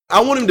I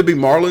want him to be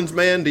Marlon's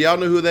man. Do y'all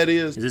know who that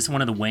is? Is this one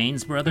of the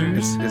Wayans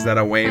brothers? Is that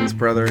a Wayans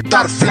brother?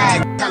 Throw the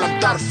flag, tell him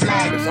throw the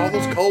flag. It's all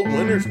those cold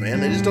winters, man.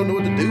 They just don't know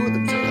what to do with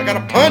themselves. I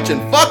gotta punch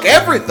and fuck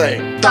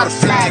everything. Throw the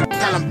flag,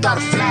 tell him throw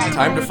the flag.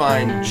 Time to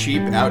find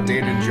cheap,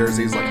 outdated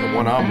jerseys like the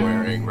one I'm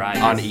wearing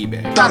on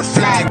eBay. Throw the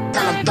flag,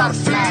 tell him throw the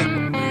flag.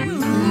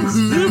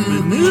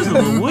 Stupid news of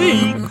the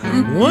week.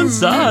 One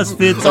size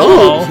fits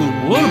all.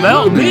 What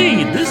about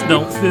me? This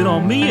don't fit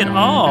on me at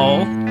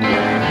all.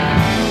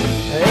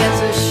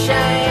 It's a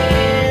shame,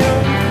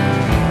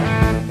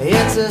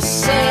 it's a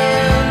sin.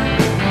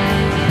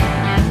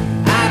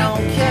 I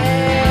don't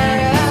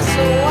care, that's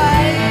the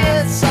way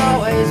it's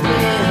always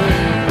been.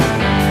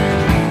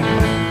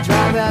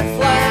 Drop that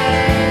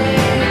flag,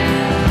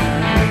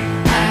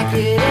 pack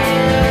it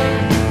in.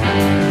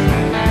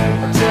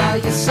 I'll tell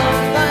you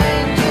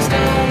something, just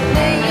don't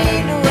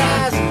need to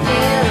rise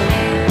again.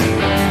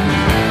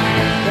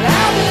 But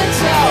I've been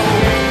told,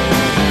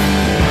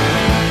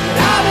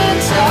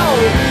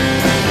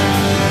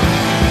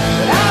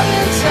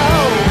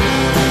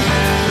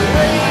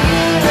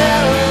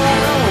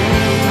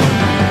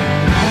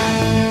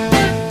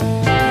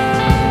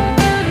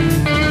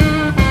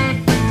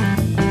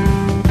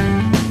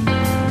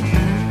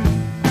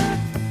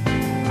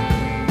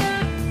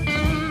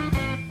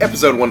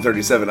 Episode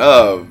 137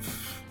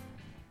 of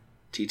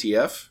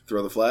TTF,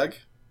 Throw the Flag,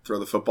 Throw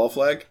the Football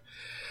Flag.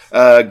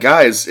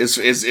 Guys,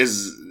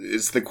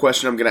 it's the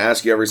question I'm going to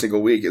ask you every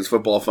single week. Is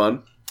football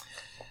fun?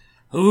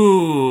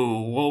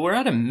 Ooh, well, we're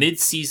at a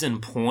mid-season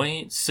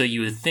point, so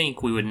you would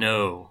think we would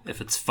know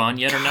if it's fun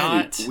yet or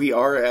not. We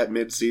are at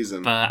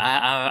mid-season. But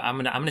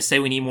I'm gonna say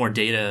we need more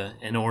data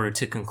in order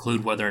to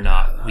conclude whether or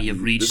not we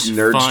have reached This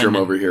Nerdstrom fun.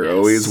 over here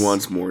always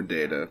wants more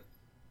data.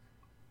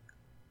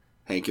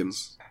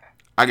 Hankins.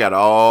 I got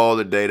all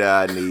the data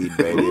I need,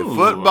 baby.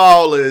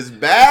 Football is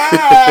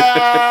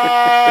back!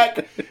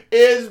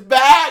 It's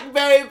back,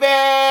 baby!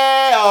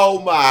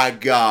 Oh my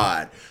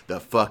God. The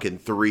fucking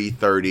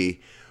 3:30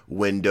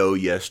 window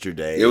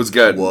yesterday. It was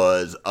good.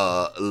 Was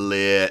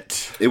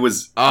lit. It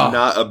was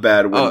not a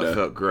bad window. Oh, it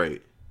felt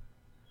great.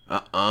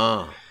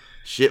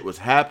 Shit was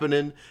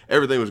happening.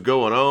 Everything was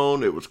going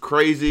on. It was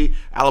crazy.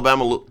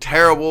 Alabama looked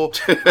terrible.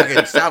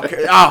 Fucking South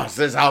Carolina. Oh,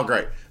 it's all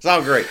great. It's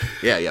all great.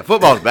 Yeah.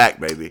 Football's back,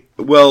 baby.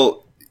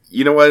 Well,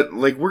 you know what?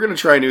 Like, we're going to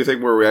try a new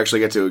thing where we actually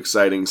get to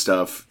exciting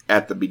stuff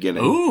at the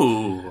beginning.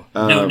 Ooh.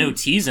 No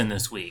teasing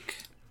this week.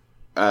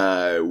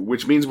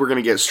 Which means we're going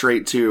to get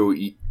straight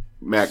to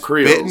Matt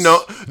Creel's.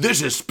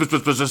 This is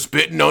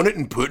spitting on it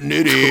and putting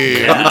it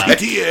in.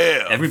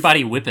 TTF.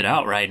 Everybody whip it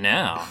out right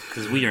now,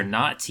 because we are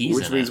not teasing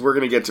Which means we're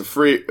going to get to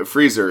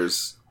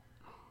Freezer's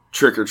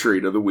Trick or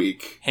Treat of the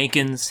Week.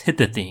 Hankins, hit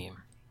the theme.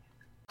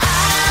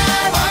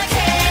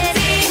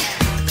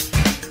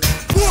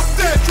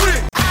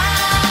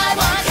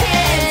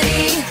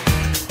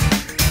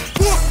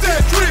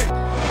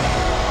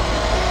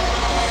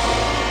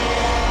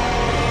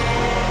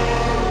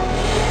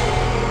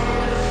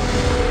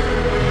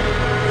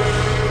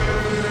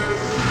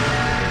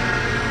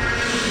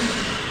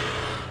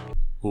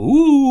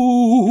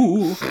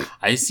 Ooh,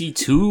 I see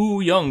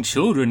two young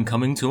children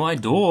coming to my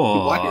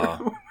door.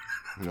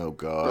 Oh,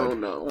 God. Oh,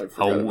 no. I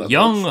forgot A about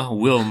young this.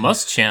 Will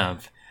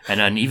Muschamp and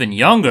an even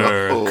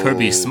younger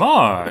Kirby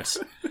Smart.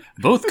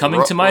 Both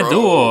coming to my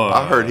door.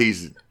 I heard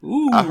he's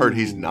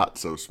not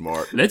so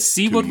smart. Let's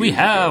see what we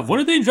have.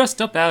 What are they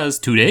dressed up as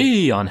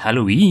today on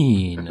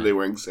Halloween? They're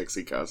wearing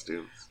sexy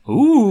costumes.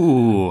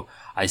 Ooh,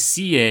 I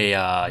see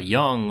a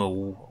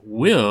young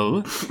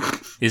Will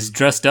is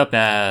dressed up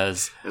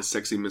as... A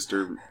sexy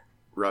Mr.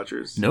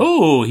 Rogers.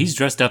 No, he's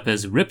dressed up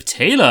as Rip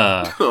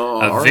Taylor.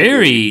 A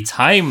very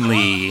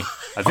timely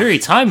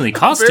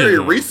costume. Very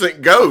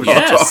recent ghost.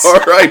 Yes.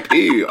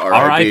 R.I.P.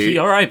 R.I.P.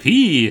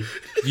 R.I.P.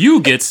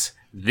 You get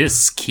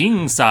this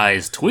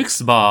king-size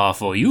Twix bar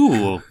for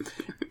you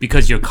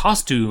because your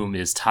costume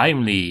is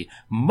timely,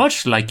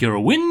 much like your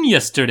win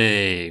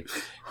yesterday.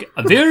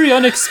 Very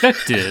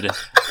unexpected,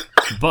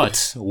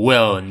 but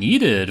well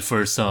needed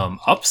for some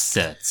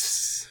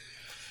upsets.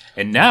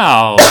 And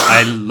now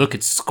I look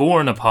at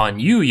scorn upon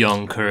you,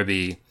 young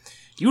Kirby.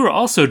 You are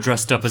also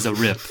dressed up as a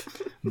Rip,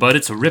 but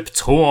it's Rip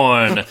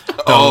Torn,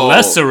 the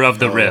lesser of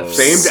the Rips.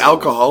 Famed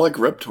alcoholic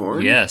Rip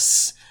Torn?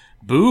 Yes.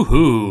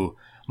 Boo-hoo.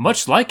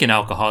 Much like an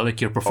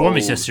alcoholic, your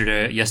performance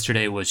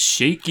yesterday was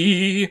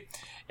shaky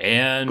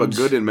and... But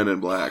good in Men in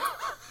Black.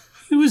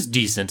 It was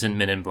decent in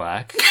Men in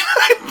Black.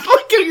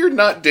 Look at you're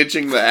not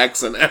ditching the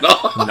accent at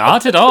all.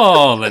 Not at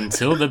all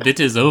until the bit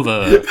is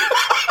over.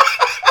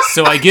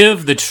 So I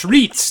give the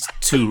treat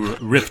to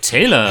Rip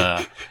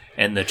Taylor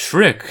and the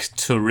trick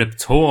to Rip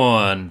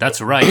Torn.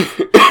 That's right.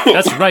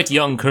 That's right,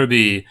 young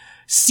Kirby.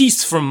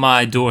 Cease from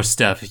my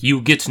doorstep. You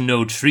get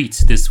no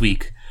treat this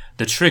week.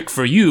 The trick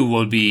for you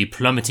will be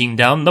plummeting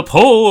down the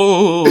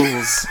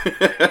poles.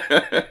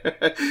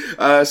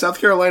 South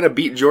Carolina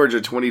beat Georgia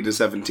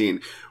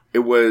 20-17. It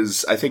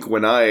was, I think,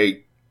 when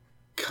I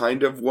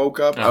kind of woke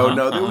up.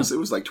 It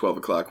was like 12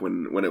 o'clock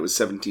when it was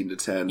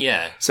 17-10.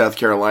 Yeah. South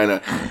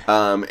Carolina,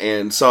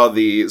 and saw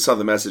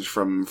the message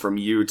from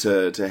you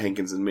to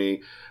Hankins and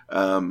me.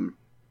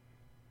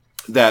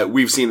 that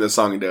we've seen the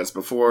song and dance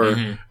before.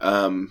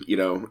 A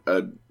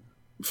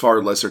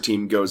far lesser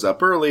team goes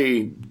up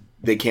early.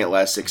 They can't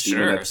last 60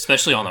 minutes.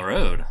 Especially on the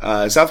road.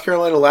 South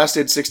Carolina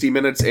lasted 60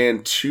 minutes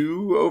and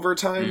 2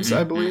 overtimes,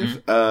 I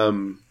believe.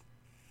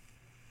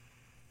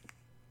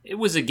 It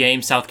was a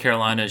game South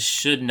Carolina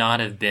should not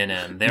have been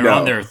in. They're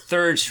on their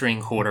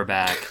third-string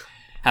quarterback.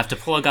 Have to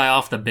pull a guy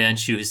off the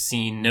bench who has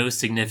seen no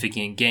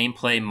significant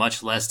gameplay,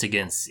 much less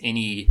against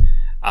any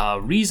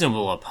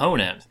reasonable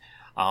opponent.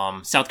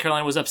 South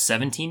Carolina was up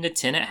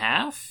 17-10 at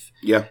half.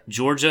 Yeah.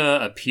 Georgia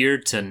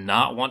appeared to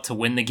not want to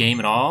win the game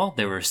at all.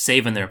 They were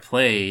saving their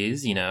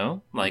plays,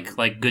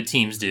 like good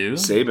teams do.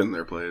 Saving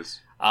their plays.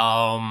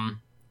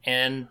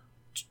 And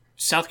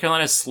South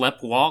Carolina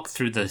sleptwalked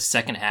through the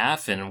second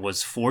half and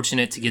was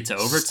fortunate to get to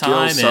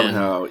overtime. Still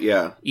somehow,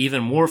 and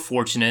even more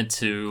fortunate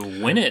to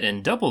win it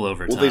in double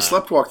overtime. Well, they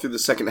sleptwalked through the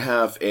second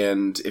half,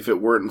 and if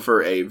it weren't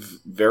for a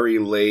very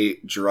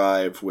late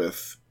drive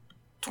with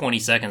 20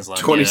 seconds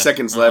left,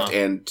 left,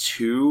 and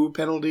 2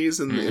 penalties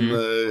in the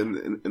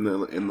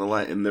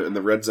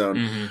red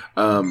zone,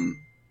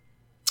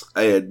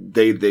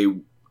 they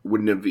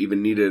wouldn't have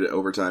even needed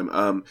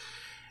overtime.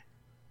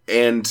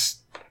 And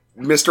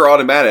Mr.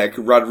 Automatic,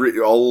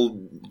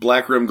 old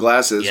black rim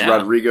glasses,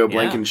 Rodrigo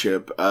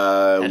Blankenship.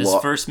 Had his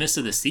first miss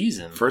of the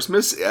season. First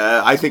miss?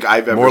 I think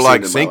I've ever More seen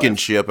like in sinking my life.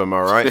 ship, am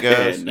I right,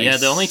 guys? Nice. Yeah,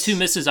 the only 2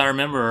 misses I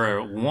remember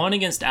are one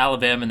against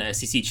Alabama in the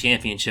SEC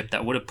Championship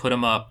that would have put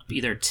him up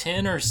either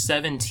 10 or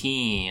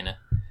 17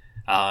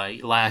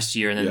 last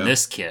year, and then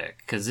this kick,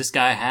 because this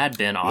guy had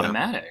been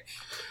automatic.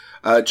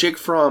 Jake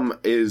Fromm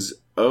is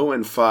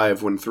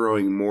 0-5 when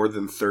throwing more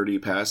than 30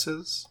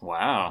 passes.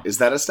 Wow. Is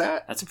that a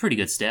stat? That's a pretty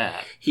good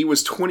stat. He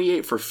was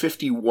 28 for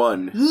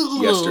 51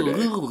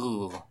 yesterday.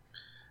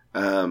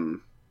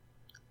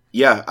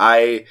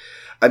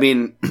 I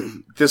mean,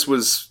 this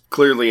was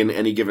clearly an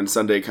any given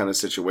Sunday kind of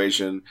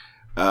situation.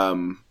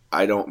 I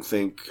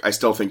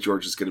still think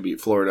Georgia's going to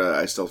beat Florida.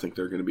 I still think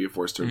they're going to be a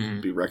force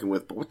to be reckoned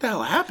with. But what the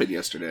hell happened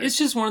yesterday? It's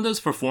just one of those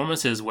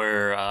performances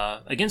where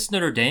against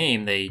Notre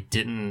Dame, they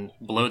didn't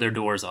blow their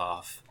doors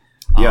off.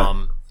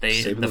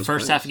 The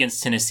first half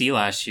against Tennessee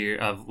last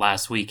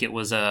week, it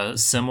was a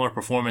similar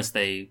performance.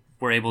 They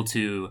were able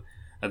to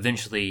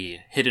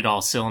eventually hit it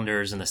all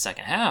cylinders in the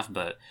second half,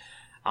 but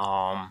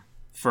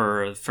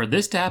for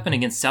this to happen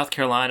against South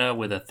Carolina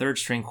with a third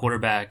string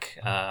quarterback,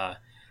 I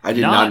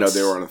did not know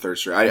they were on a third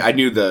string. I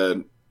knew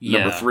the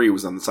number 3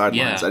 was on the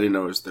sidelines. I didn't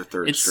know it was their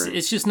third string.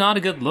 It's just not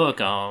a good look.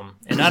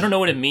 And I don't know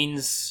what it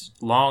means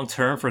long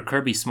term for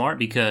Kirby Smart,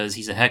 because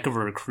he's a heck of a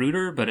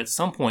recruiter. But at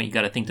some point, you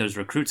got to think those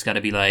recruits got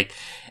to be like,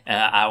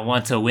 "I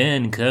want to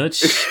win,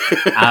 coach.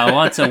 I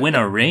want to win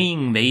a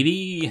ring,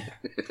 baby."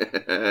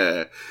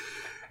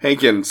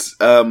 Hankins,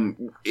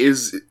 can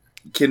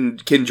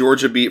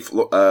Georgia beat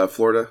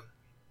Florida?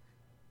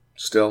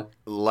 Still,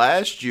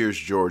 last year's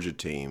Georgia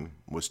team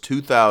was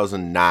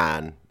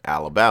 2009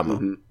 Alabama.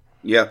 Mm-hmm.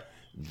 Yeah.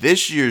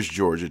 This year's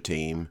Georgia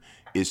team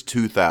is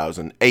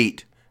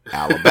 2008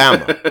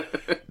 Alabama.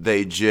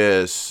 They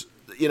just,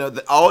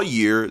 all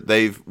year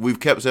we've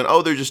kept saying,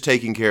 "Oh, they're just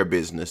taking care of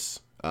business.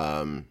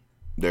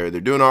 They're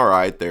doing all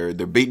right. They're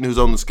beating who's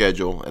on the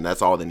schedule, and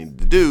that's all they need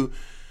to do."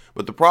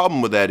 But the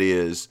problem with that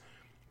is,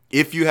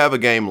 if you have a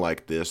game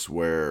like this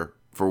where,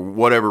 for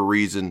whatever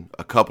reason,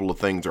 a couple of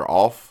things are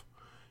off,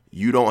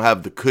 you don't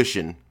have the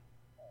cushion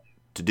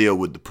to deal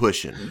with the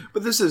pushing.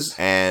 But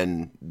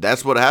and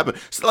that's what happened.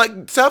 So,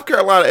 like South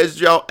Carolina, as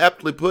y'all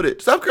aptly put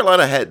it, South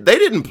Carolina they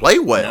didn't play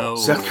well.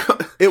 No.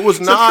 It was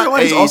not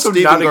a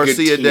Stephen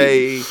Garcia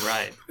day.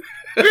 Right.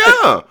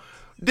 Yeah.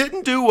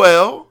 Didn't do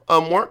well.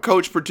 Weren't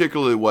coached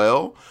particularly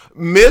well.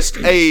 Missed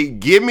a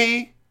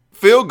gimme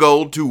field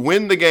goal to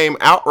win the game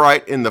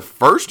outright in the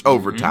first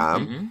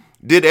overtime.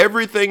 Did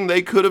everything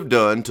they could have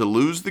done to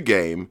lose the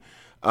game.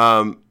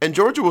 And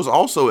Georgia was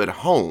also at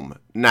home.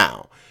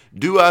 Now,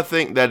 do I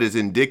think that is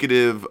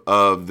indicative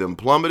of them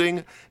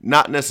plummeting?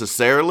 Not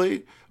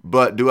necessarily,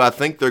 but do I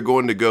think they're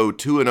going to go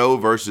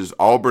 2-0 versus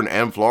Auburn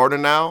and Florida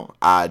now?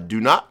 I do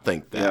not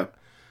think that.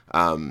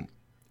 Yeah.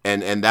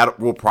 And that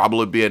will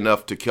probably be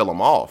enough to kill them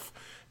off.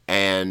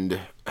 And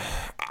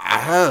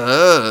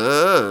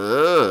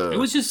it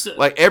was just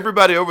like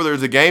everybody over there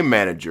is a game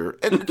manager.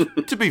 And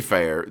to be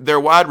fair, their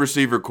wide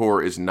receiver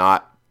core is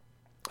not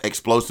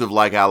explosive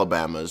like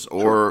Alabama's,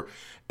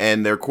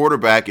 and their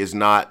quarterback is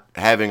not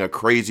having a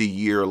crazy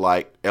year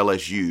like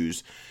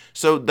LSU's.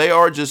 So they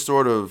are just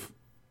sort of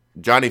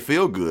Johnny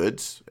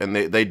Feelgoods, and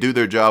they do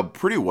their job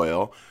pretty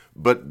well.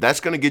 But that's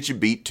going to get you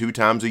beat 2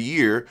 times a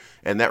year.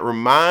 And that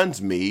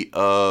reminds me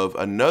of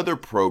another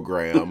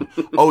program.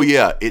 Oh,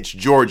 yeah, it's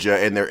Georgia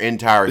and their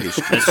entire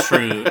history. That's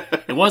true.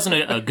 It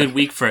wasn't a good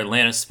week for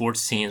Atlanta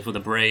sports teams with the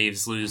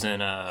Braves losing.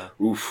 Like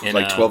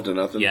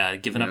 12-0. Yeah,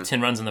 giving up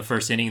 10 runs in the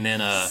first inning,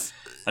 then a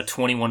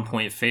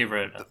 21-point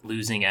favorite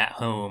losing at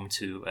home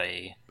to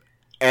a...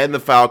 And the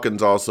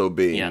Falcons also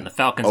being... Yeah, and the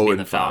Falcons being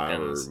the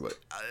Falcons.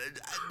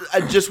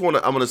 I just want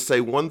to... I'm going to say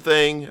one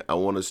thing. I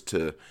want us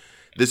to...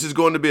 This is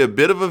going to be a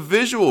bit of a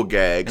visual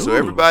gag, so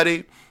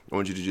everybody I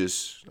want you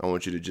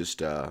to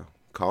just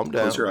calm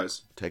down. Close your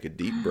eyes. Take a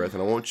deep breath,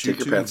 and I want you Take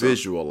your to pants off.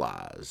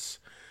 visualize.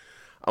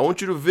 I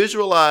want you to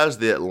visualize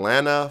the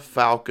Atlanta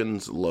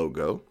Falcons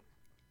logo.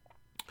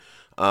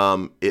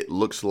 It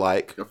looks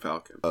like A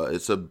falcon.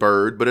 it's a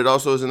bird, but it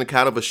also is in the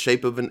kind of a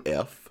shape of an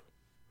F.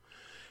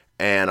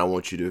 And I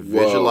want you to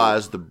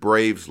visualize the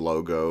Braves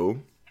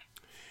logo.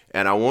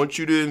 And I want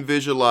you to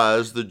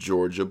visualize the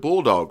Georgia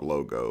Bulldog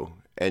logo.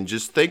 And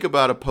just think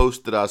about a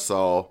post that I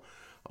saw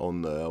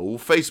on the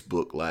old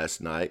Facebook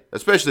last night.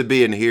 Especially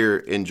being here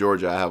in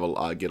Georgia,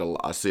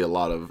 I see a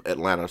lot of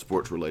Atlanta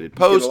sports related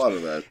posts. Get a lot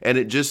of that. And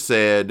it just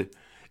said,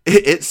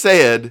 it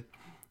said,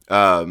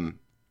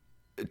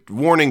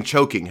 warning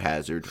choking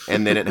hazard,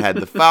 and then it had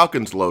the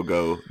Falcons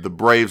logo, the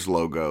Braves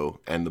logo,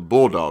 and the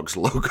Bulldogs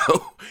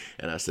logo.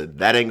 And I said,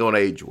 that ain't gonna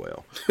age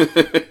well.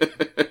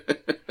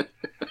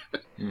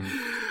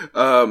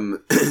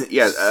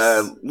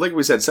 Like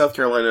we said, South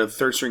Carolina,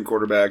 third string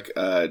quarterback.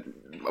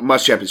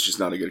 Muschamp is just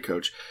not a good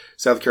coach.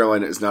 South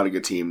Carolina is not a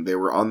good team. They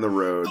were on the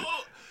road.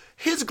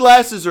 His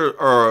glasses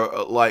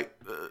are like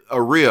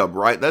a rib,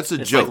 right? That's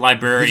a It's joke. like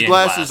librarian His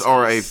glasses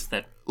are a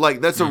that-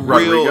 like that's a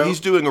Rodrigo? real. He's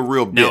doing a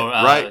real bit, No,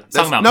 right?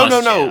 talking about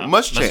no, Muschamp.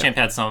 Muschamp. Muschamp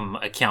had some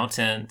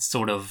accountant,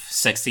 sort of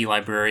sexy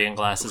librarian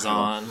glasses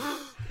on.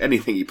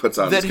 Anything he puts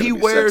on That is gonna he be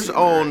wears sexy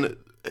and on.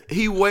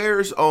 He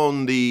wears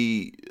on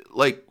the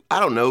I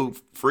don't know.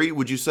 Free?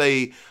 Would you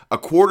say a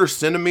quarter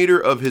centimeter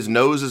of his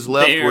nose is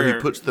left where he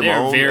puts them they're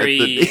on?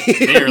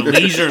 they're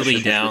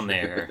leisurely down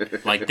there.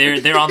 Like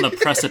they're on the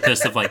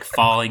precipice of like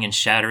falling and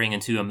shattering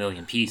into a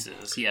million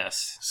pieces.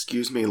 Yes.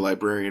 Excuse me,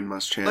 librarian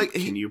Muschamp. Like,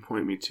 can you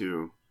point me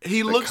to?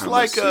 He the looks Kama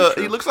like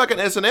Sutra? he looks like an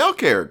SNL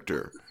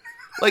character.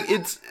 Like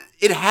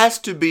it has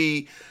to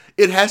be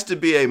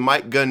a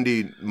Mike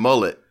Gundy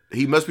mullet.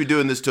 He must be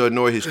doing this to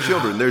annoy his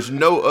children. There's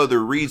no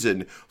other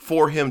reason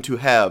for him to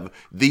have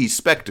these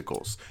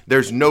spectacles.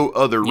 There's no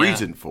other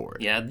reason for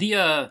it. Yeah,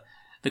 the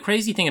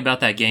crazy thing about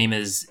that game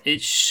is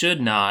it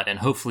should not and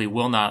hopefully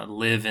will not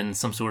live in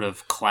some sort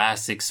of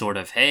classic sort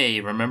of,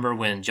 hey, remember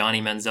when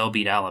Johnny Manziel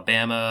beat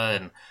Alabama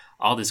and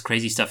all this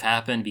crazy stuff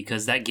happened,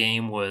 because that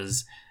game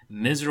was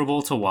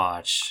miserable to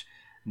watch.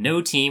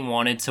 No team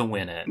wanted to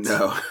win it.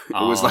 No, it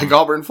was like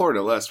Auburn,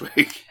 Florida last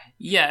week.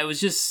 Yeah, it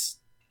was just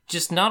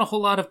not a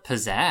whole lot of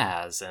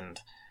pizzazz. And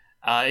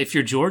if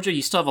you're Georgia,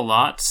 you still have a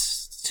lot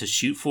to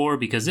shoot for,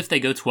 because if they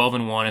go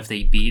 12-1, if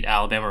they beat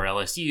Alabama or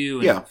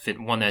LSU, and if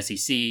it won the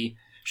SEC,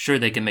 sure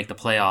they can make the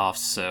playoffs.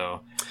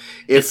 So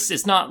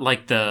it's not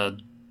like the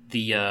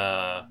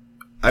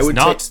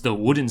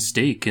wooden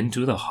stake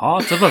into the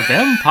heart of a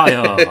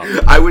vampire.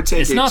 I would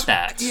take it's not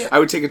that. I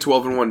would take a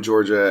 12-1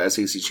 Georgia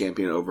SEC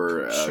champion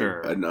over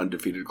Sure. an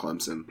undefeated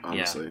Clemson.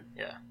 Honestly,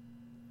 Yeah.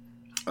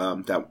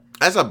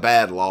 That's a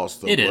bad loss,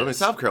 though. It I mean, is.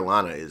 South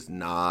Carolina is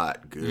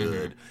not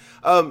good.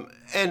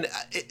 And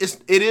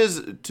it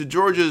is, to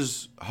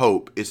Georgia's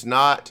hope, it's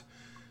not,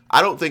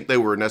 I don't think they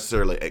were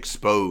necessarily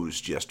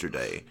exposed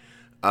yesterday.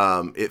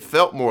 It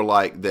felt more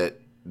like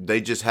that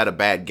they just had a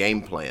bad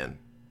game plan.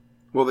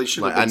 well, they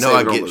should. Like, Have I been know I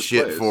saving all get those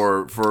shit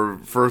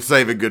plays. for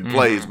saving good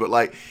plays, but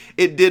like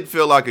it did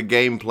feel like a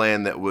game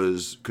plan that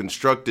was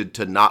constructed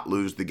to not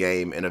lose the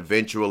game, and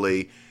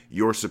eventually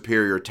your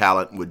superior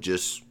talent would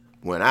just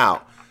win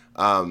out.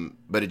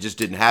 But it just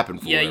didn't happen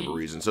for whatever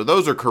reason. So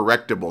those are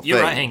correctable You're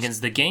things. right, Hankins.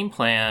 The game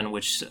plan,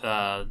 which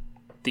the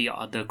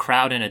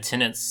crowd in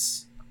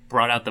attendance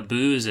brought out the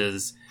boos,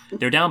 is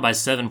they're down by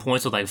 7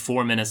 points with like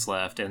 4 minutes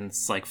left, and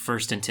it's like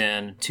 1st and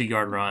 10,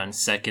 2-yard run,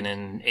 2nd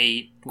and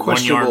 8,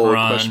 1 yard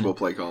run. Questionable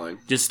play calling.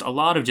 Just a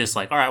lot of just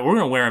like, all right, we're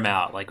gonna wear them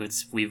out. Like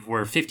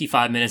we're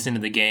 55 minutes into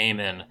the game,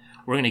 and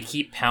we're gonna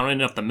keep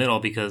pounding it up the middle,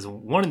 because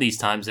one of these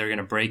times they're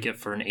gonna break it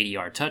for an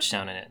 80-yard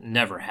touchdown, and it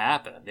never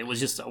happened. It was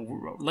just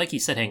like you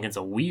said, Hankins,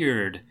 a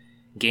weird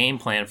game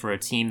plan for a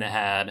team that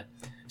had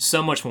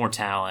so much more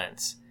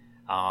talent.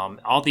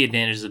 All the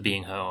advantages of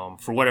being home.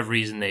 For whatever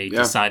reason, they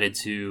decided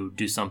to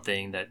do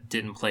something that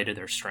didn't play to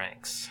their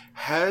strengths.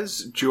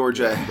 Has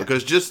Georgia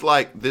Because just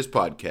like this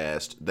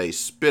podcast, they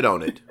spit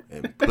on it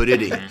and put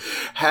it in.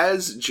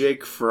 has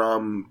Jake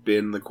Fromm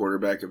been the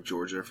quarterback of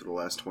Georgia for the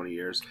last 20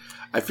 years?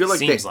 I feel like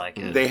Seems like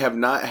it. they have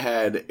not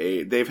had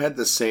they've had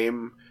the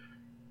same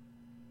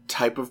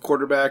type of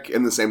quarterback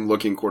and the same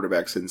looking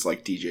quarterback since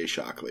like DJ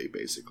Shockley,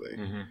 basically.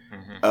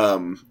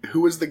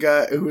 Who was the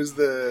guy? Who was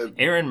the?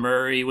 Aaron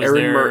Murray was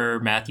Aaron there.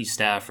 Matthew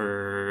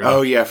Stafford.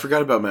 Oh yeah,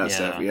 forgot about Matt Yeah.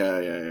 Stafford.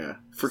 Yeah.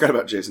 Forgot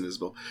about Jason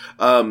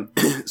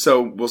Isbell.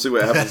 So we'll see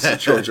what happens to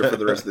Georgia for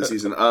the rest of the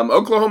season.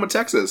 Oklahoma,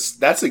 Texas.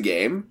 That's a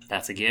game.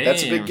 That's a game.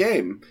 That's a big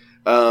game.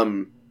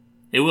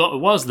 It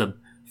was the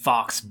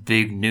Fox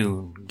Big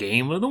Noon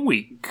Game of the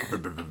Week.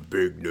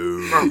 Big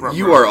news.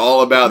 You are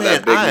all about Man,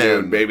 that big I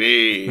noon, am-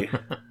 baby.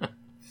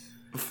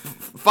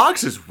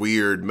 Fox is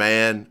weird,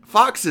 man.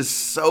 Fox is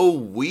so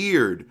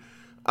weird.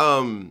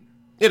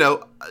 Get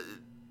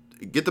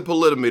the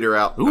politimeter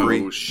out. Ooh,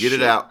 Bree. Get shit.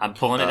 it out. I'm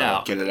pulling it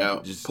out. Get it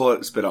out. Just- Pull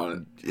it. Spit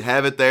on it.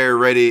 Have it there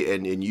ready,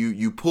 and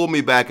you pull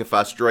me back if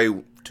I stray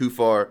too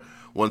far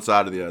one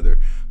side or the other.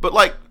 But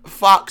like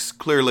Fox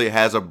clearly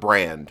has a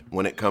brand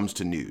when it comes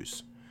to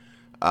news.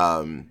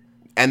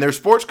 And their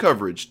sports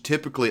coverage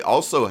typically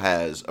also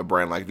has a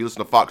brand. Like if you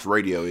listen to Fox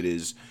Radio, it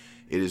is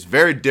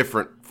very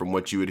different from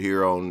what you would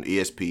hear on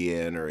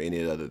ESPN or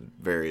any other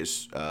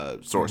various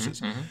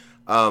sources.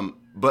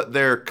 But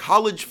their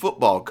college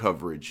football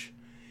coverage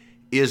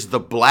is the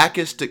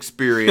blackest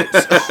experience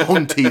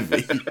on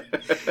TV.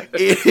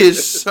 It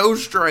is so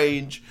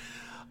strange.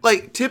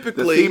 Like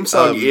typically, The theme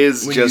song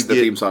is just the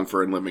theme song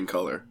for In Living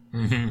Color.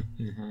 and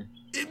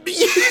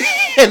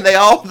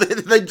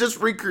they just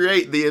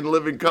recreate the In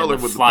Living Color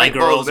And the with Fly the paintballs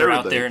Girls and are out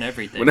everything. there and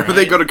everything. Whenever right?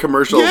 they go to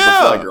commercials, Yeah.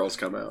 the Fly Girls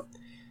come out.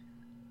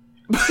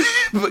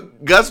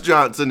 But Gus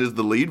Johnson is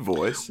the lead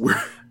voice.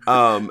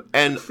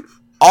 And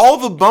all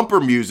the bumper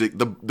music,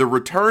 the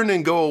return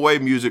and go away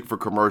music for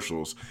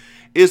commercials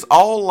is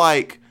all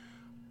like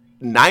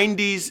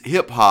 90s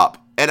hip hop.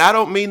 And I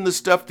don't mean the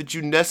stuff that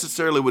you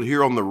necessarily would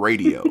hear on the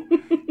radio.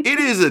 It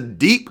is a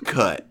deep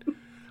cut.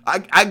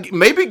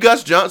 Maybe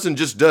Gus Johnson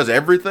just does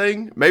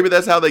everything. Maybe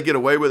that's how they get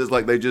away with it. It's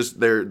like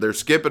they're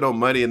skipping on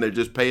money and they're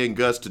just paying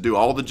Gus to do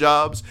all the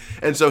jobs.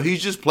 And so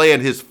he's just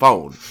playing his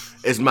phone,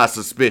 is my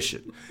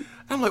suspicion.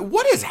 I'm like,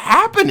 what is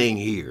happening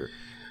here?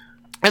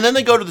 And then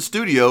they go to the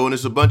studio and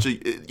it's a bunch of,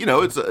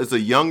 it's a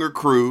younger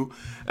crew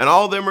and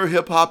all of them are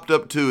hip hopped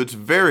up too. It's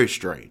very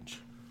strange.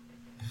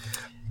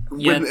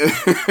 Yeah,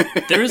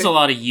 there is a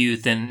lot of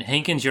youth, and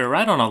Hankins, you're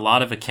right on a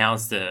lot of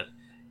accounts that,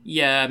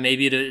 yeah,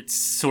 maybe it's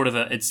sort of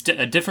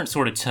a different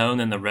sort of tone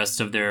than the rest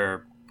of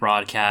their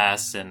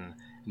broadcasts and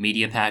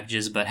media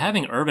packages. But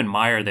having Urban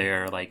Meyer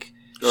there, like,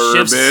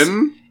 shifts.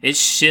 It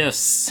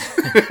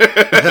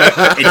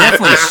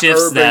definitely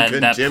shifts Urban that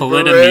contemporary.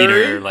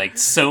 politometer like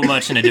so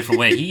much in a different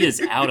way. He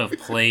is out of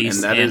place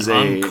And that and is a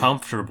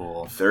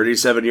uncomfortable.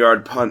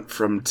 37-yard punt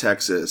from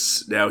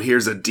Texas. Now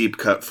here's a deep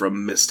cut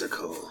from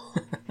Mystical.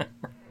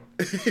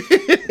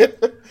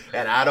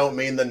 And I don't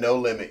mean the no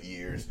limit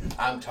years.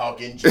 I'm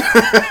talking.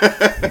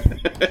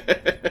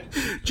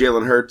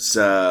 Jalen Hurts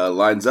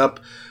lines up.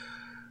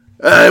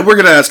 We're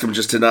going to ask him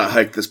just to not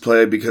hike this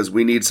play because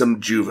we need some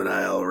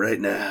juvenile right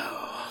now.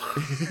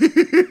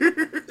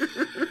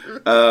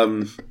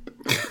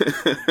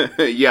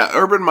 Yeah,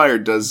 Urban Meyer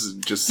does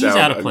just He's sound...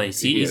 out of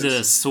place. He's is.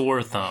 a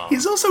sore thumb.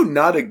 He's also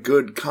not a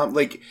good...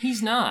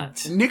 He's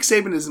not. Nick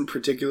Saban isn't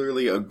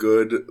particularly a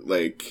good,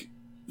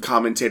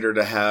 commentator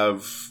to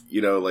have,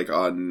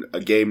 on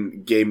a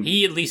game.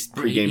 He at least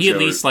Pre-game he at show.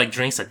 least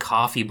drinks a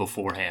coffee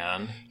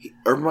beforehand.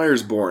 Urban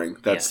Meyer's boring.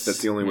 That's Yes.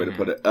 the only way to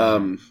put it.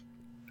 And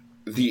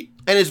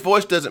his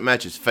voice doesn't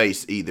match his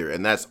face either,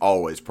 and that's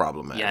always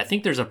problematic. Yeah, I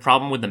think there's a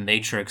problem with the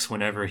Matrix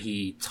whenever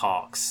he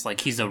talks. Like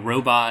he's a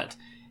robot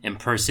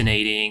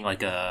impersonating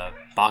like a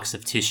box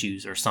of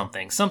tissues or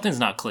something. Something's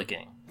not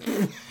clicking.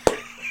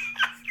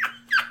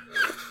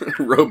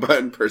 Robot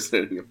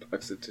impersonating a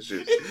box of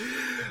tissues.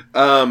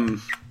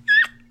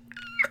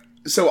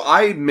 So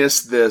I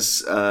missed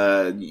this.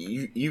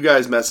 You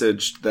guys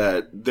messaged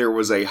that there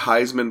was a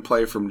Heisman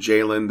play from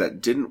Jalen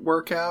that didn't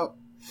work out.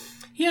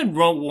 He had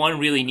one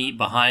really neat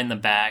behind the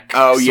back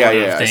Oh, sort yeah,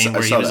 of yeah, I thing saw- I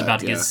where he saw was that, about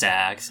to yeah. get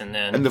sacks, and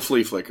then And the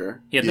flea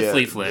flicker. he had the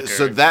flea flicker.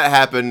 So that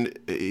happened.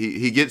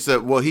 He gets a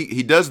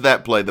he does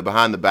that play, the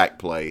behind the back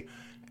play,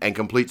 and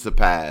completes the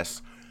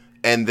pass.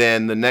 And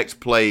then the next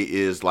play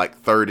is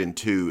like 3rd and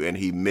 2, and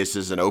he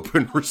misses an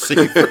open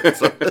receiver.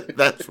 So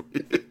that's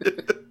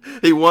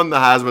he won the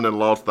Heisman and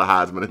lost the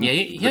Heisman. in yeah,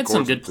 he the had some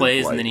course good of 2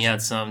 plays, and then he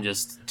had some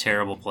just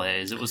terrible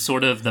plays. It was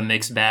sort of the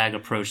mixed bag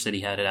approach that he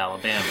had at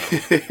Alabama.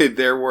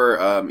 There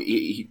were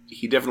he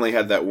definitely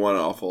had that one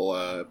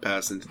awful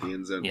pass into the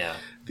end zone. Yeah.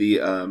 The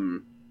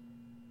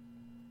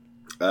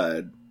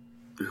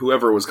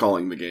whoever was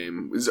calling the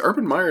game, is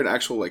Urban Meyer an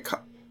actual No,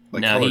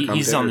 color he's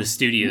commentator? on the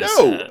studio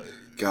No. set.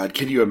 God,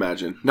 can you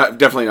imagine?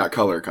 Definitely not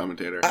color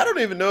commentator. I don't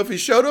even know if he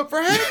showed up for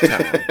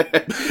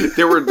halftime.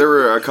 there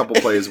were a couple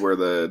plays where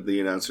the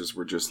announcers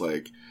were just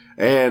like,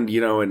 and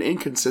an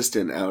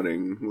inconsistent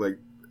outing. Like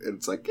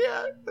it's like,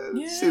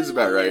 it seems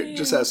about right. yeah,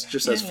 Just ask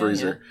yeah,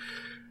 Freezer.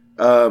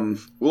 Well,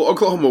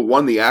 Oklahoma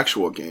won the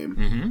actual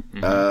game.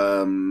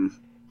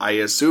 I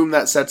assume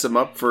that sets them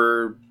up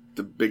for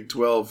the Big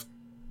 12.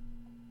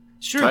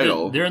 Sure,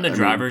 title. they're in the I mean-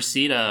 driver's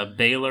seat.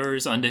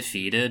 Baylor's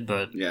undefeated,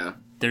 but Yeah.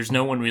 there's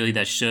no one really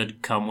that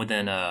should come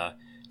within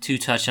 2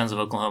 touchdowns of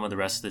Oklahoma the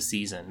rest of the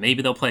season.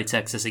 Maybe they'll play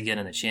Texas again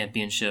in the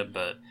championship,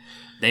 but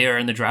they are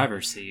in the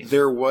driver's seat.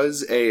 There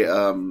was a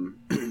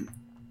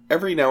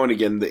every now and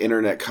again the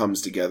internet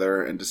comes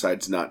together and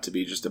decides not to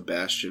be just a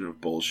bastion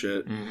of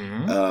bullshit.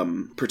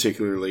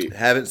 Particularly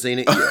Haven't seen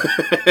it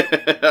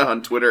yet.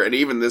 on Twitter, and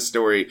even this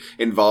story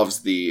involves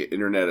the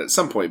internet at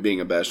some point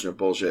being a bastion of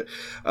bullshit.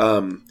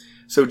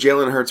 So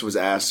Jalen Hurts was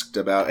asked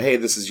about, hey,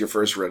 this is your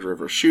first Red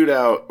River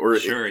shootout, or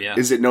Sure, yeah.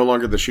 is it no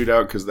longer the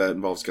shootout because that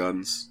involves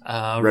guns?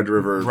 Red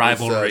River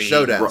rivalry,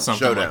 showdown, something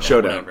showdown. like that,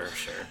 Showdown. whatever,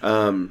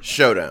 sure.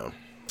 Showdown.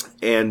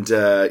 And,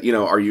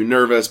 are you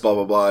nervous? Blah,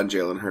 blah, blah. And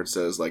Jalen Hurts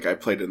says, I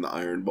played in the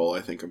Iron Bowl.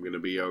 I think I'm going to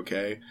be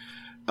okay.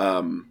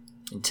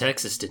 And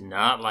Texas did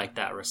not like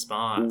that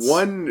response.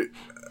 One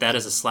That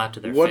is a slap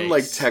to their One face.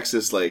 like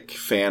Texas like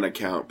fan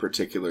account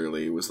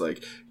particularly was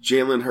like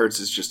Jalen Hurts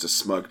is just a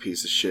smug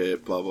piece of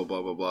shit, blah blah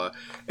blah blah blah,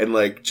 and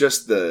like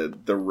just the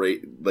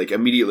rate like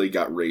immediately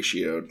got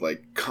ratioed,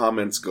 like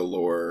comments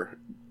galore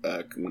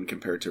when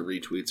compared to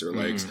retweets or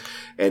likes,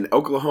 and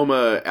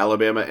Oklahoma,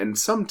 Alabama, and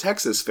some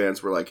Texas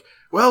fans were like,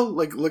 well,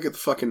 like look at the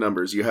fucking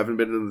numbers. You haven't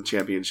been in the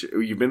championship.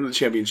 You've been in the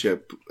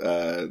championship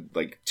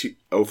like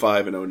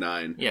 05 and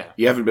 09. Yeah,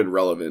 you haven't been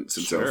relevant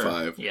since sure.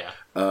 05. Yeah.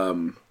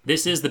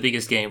 This is the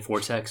biggest game for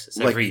Texas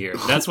every year.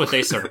 That's what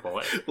they circle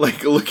it.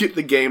 Like, look at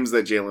the games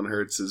that Jalen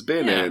Hurts has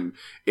been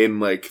in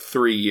like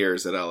 3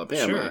 years at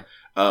Alabama.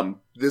 Sure.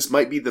 This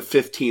might be the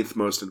 15th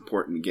most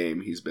important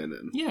game he's been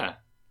in. Yeah.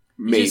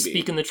 Maybe. Just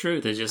speaking the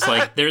truth. It's just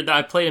like,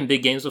 I played in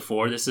big games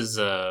before. This is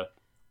a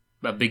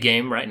big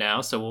game right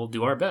now, so we'll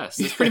do our best.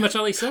 That's pretty much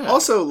all he said.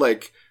 Also,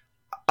 like...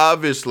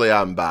 Obviously,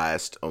 I'm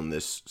biased on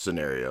this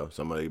scenario,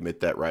 so I'm going to admit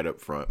that right up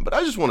front. But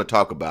I just want to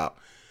talk about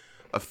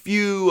a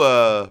few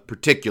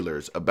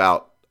particulars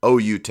about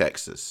OU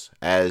Texas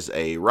as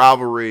a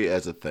rivalry,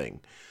 as a thing.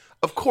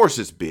 Of course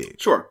it's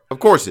big. Sure. Of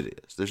course it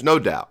is. There's no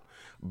doubt.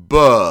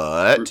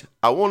 But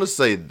I want to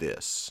say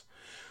this.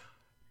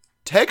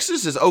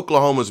 Texas is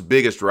Oklahoma's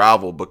biggest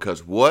rival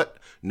because what?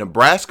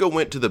 Nebraska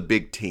went to the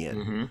Big Ten.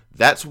 Mm-hmm.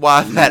 That's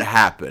why that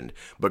happened.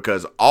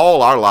 Because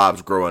all our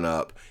lives growing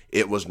up,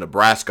 it was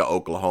Nebraska,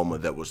 Oklahoma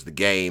that was the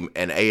game,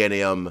 and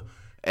A&M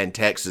and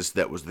Texas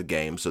that was the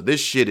game. So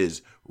this shit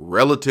is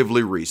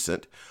relatively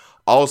recent.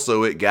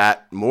 Also, it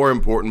got more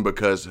important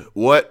because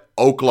what?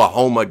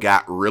 Oklahoma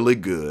got really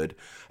good.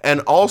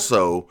 And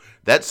also,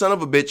 that son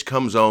of a bitch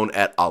comes on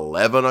at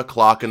 11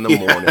 o'clock in the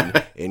morning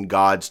in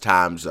God's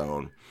time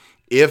zone.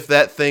 If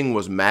that thing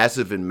was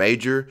massive and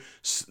major,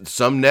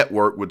 some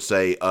network would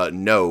say,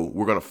 no,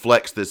 we're going to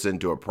flex this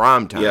into a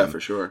prime time. Yeah, for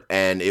sure.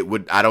 And it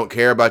would. I don't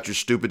care about your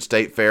stupid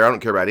state fair. I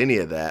don't care about any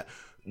of that.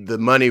 The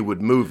money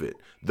would move it.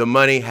 The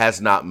money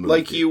has not moved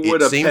Like it. you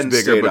would It a seems Penn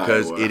bigger State,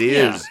 because Iowa. it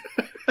is.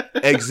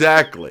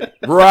 Exactly.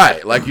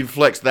 Right. Like you'd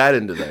flex that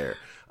into there.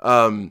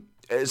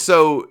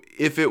 So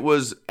if it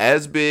was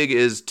as big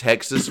as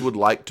Texas would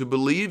like to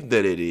believe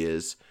that it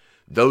is,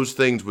 those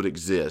things would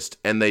exist,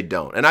 and they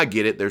don't. And I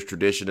get it. There's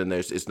tradition, and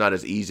it's not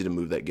as easy to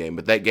move that game.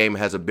 But that game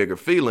has a bigger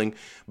feeling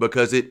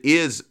because it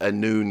is a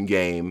noon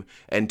game,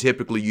 and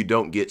typically you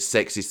don't get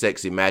sexy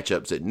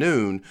matchups at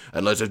noon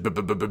unless it's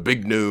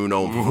big noon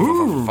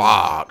on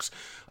Fox.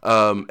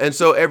 And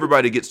so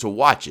everybody gets to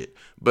watch it.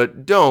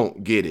 But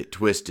don't get it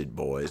twisted,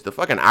 boys. The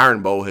fucking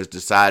Iron Bowl has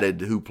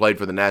decided who played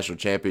for the national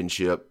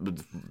championship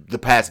the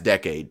past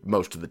decade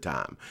most of the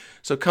time.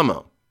 So come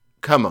on.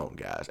 Come on,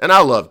 guys. And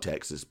I love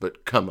Texas,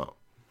 but come on.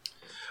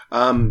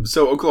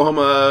 So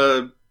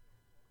Oklahoma,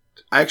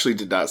 I actually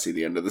did not see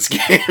the end of this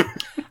game.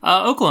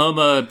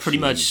 Oklahoma pretty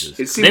much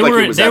It seemed like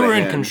it was they out of were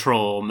in hand.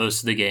 control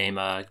most of the game.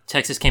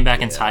 Texas came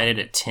back and tied it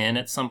at 10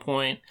 at some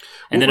point,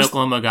 and then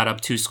Oklahoma got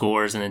up 2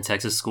 scores, and then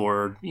Texas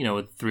scored,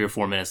 with 3 or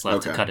 4 minutes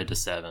left to cut it to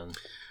 7.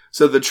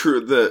 So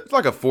It's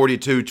like a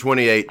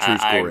 42-28 true I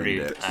score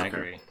agree. index. I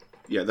agree.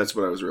 yeah, that's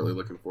what I was really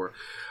looking for.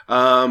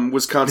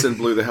 Wisconsin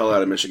blew the hell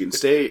out of Michigan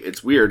State.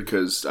 It's weird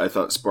because I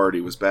thought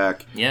Sparty was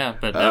back. Yeah,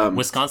 but that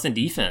Wisconsin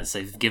defense,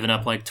 they've given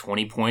up like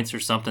 20 points or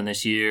something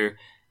this year.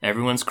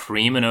 Everyone's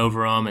creaming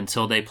over them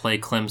until they play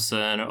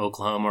Clemson or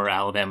Oklahoma or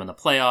Alabama in the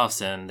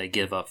playoffs, and they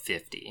give up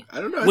 50. I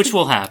don't know. Which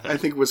will happen. I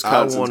think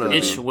Wisconsin's I going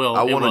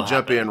want to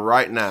jump happen. in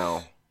right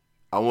now.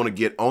 I want to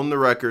get on the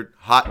record,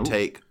 hot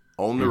take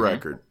on the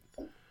record.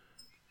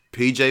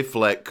 PJ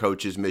Fleck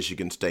coaches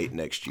Michigan State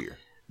next year.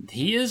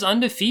 He is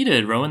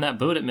undefeated rowing that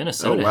boat at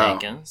Minnesota, Oh, wow.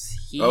 Hankins.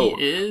 He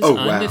is Oh,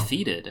 wow.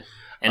 undefeated.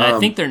 And I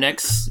think their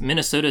next,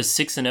 Minnesota is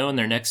 6-0, and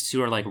their next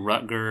 2 are like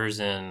Rutgers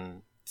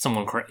and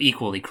someone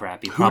equally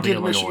crappy, Who probably did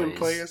Illinois. Michigan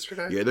play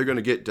yesterday? Yeah, they're going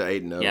to get to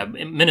 8-0. Yeah,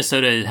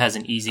 Minnesota has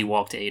an easy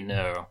walk to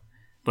 8-0.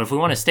 But if we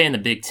want to stay in the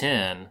Big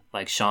Ten,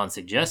 like Sean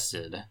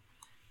suggested,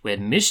 we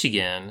had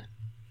Michigan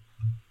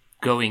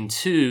going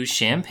to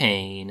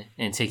Champaign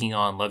and taking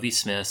on Lovie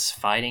Smith's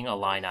Fighting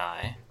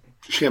Illini.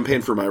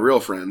 Champagne for my real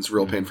friends,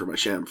 real pain for my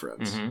sham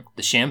friends.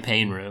 The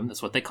Champagne Room,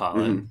 that's what they call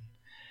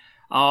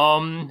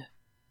Mm-hmm. it.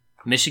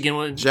 Michigan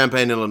would...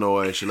 Champaign,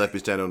 Illinois. She left me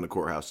standing on the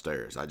courthouse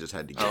stairs. I just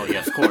had to get Oh, yeah,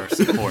 of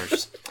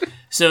course.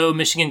 So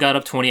Michigan got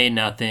up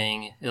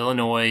 28-0.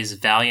 Illinois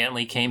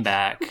valiantly came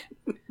back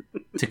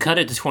to cut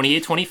it to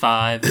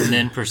 28-25 and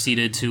then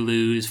proceeded to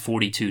lose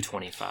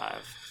 42-25.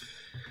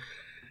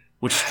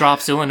 Which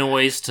drops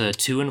Illinois to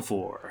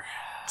 2-4.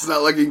 It's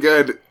not looking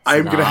good.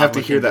 I'm going to not have to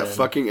hear looking that good.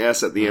 fucking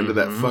S at the end of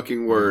that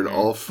fucking word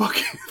all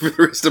fucking for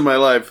the rest of my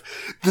life.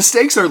 The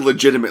stakes are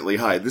legitimately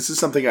high. This is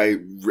something I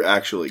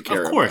actually care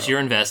about. Of course, you're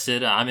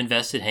invested. I'm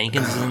invested.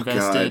 Hankins is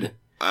invested. God.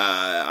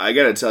 I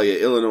got to tell you,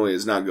 Illinois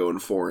is not going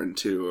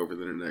 4-2 over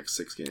the next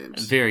 6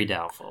 games. Very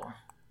doubtful.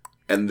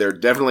 And they're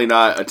definitely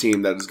not a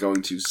team that is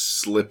going to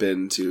slip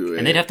into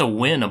And they'd have to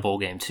win a bowl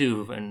game,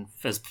 too, and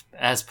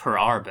as per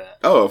our bet.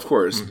 Oh, of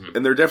course.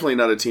 And they're definitely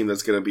not a team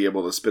that's going to be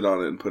able to spit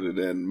on it and put it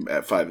in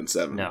at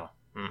 5-7. No.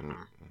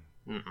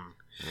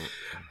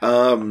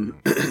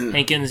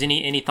 Hankins,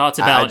 any thoughts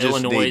I about just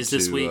Illinois need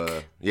this to,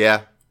 week?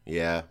 Yeah.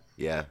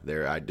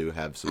 There, I do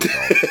have some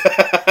thoughts.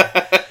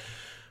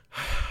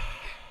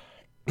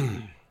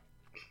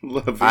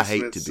 I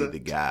hate to be the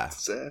guy.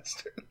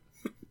 Disaster.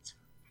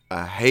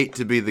 I hate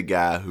to be the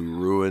guy who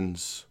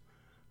ruins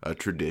a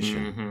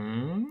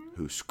tradition,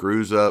 who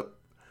screws up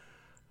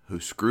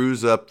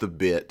the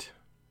bit.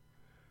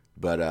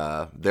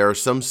 But there are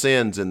some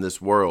sins in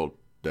this world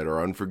that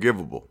are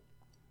unforgivable.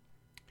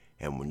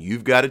 And when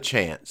you've got a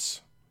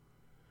chance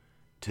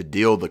to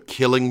deal the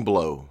killing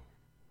blow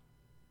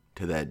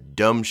to that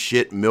dumb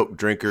shit milk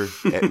drinker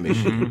at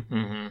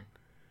Michigan,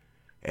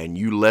 and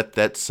you let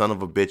that son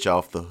of a bitch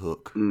off the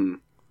hook,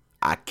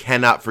 I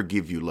cannot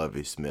forgive you,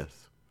 Lovie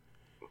Smith.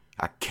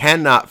 I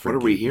cannot forgive you.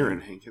 What are we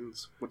hearing,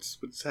 Hankins?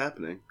 What's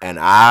happening? And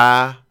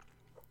I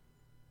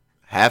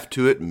have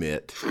to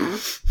admit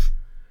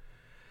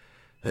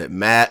that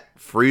Matt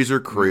Freezer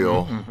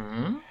Creel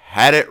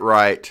had it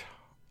right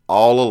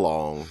all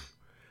along.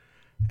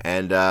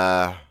 And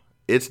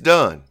it's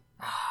done.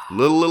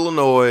 Little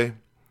Illinois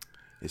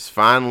is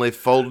finally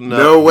folding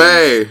up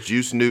his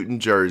Juice Newton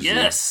jersey.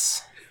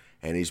 Yes.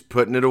 And he's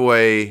putting it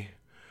away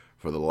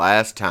for the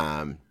last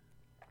time.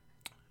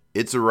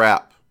 It's a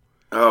wrap.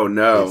 Oh,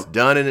 no. It's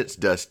done and it's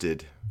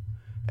dusted.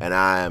 And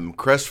I am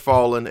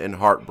crestfallen and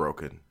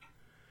heartbroken.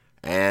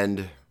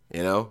 And,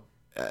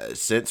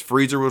 since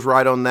Freezer was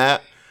right on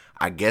that,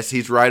 I guess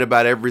he's right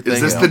about everything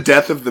Is this else. the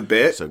death of the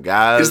bit? So,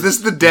 guys, is this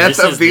the death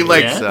of the,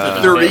 death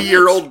of the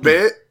 30-year-old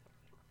bit?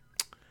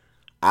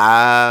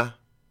 I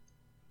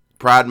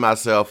pride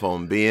myself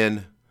on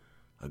being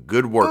a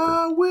good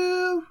worker.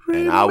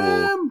 And I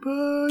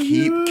will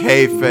keep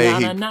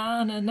kayfabe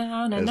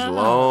as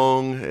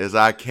long as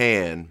I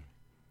can.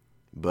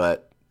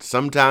 But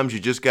sometimes you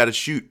just got to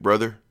shoot,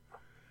 brother.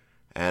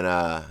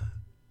 And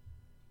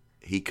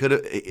he could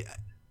have.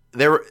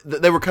 They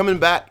were coming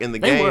back in the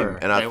game,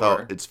 and I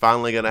thought it's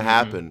finally going to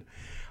happen.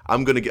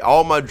 I'm going to get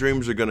all my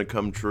dreams are going to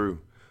come true.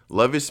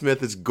 Lovie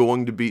Smith is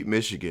going to beat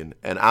Michigan,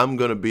 and I'm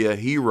going to be a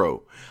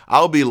hero.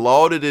 I'll be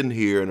lauded in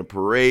here in a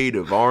parade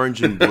of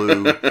orange and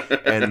blue,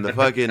 and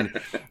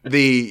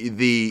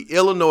the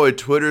Illinois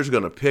Twitter's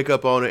going to pick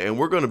up on it, and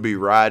we're going to be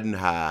riding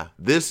high.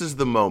 This is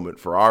the moment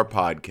for our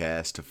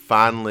podcast to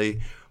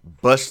finally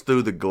bust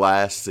through the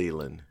glass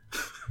ceiling.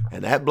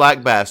 And that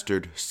black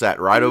bastard sat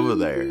right over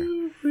there,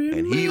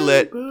 and he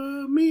let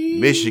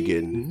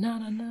Michigan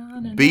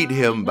beat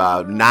him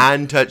by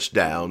 9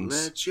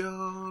 touchdowns. Let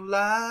your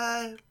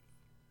life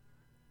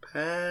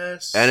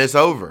pass and it's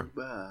over.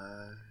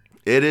 by.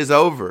 It is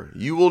over.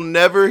 You will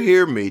never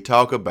hear me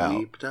talk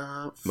about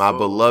my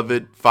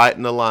beloved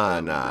Fighting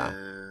Illini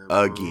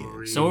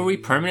again. So are we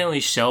permanently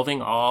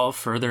shelving all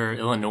further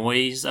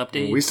Illinois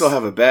updates? We still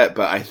have a bet,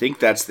 but I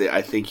think I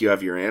think you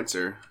have your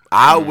answer.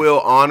 I will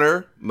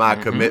honor my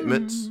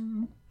commitments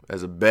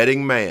as a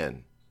betting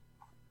man.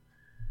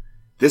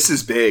 This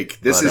is big.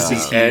 This is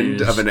the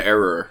end of an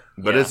era.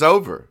 But it's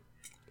over.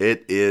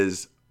 It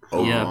is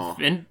over.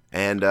 Yeah,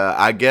 And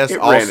I guess It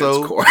ran also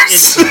its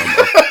course.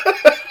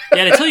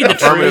 yeah. To tell you the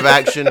affirmative truth,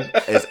 action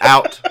is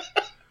out.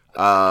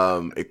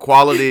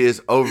 Equality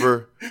is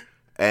over.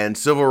 And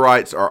civil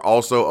rights are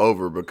also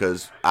over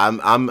because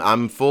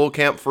I'm full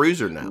Camp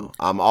Freezer now.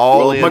 I'm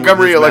all in.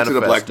 Montgomery with his elected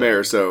a black manifesto.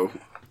 mayor, so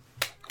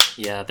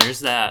yeah,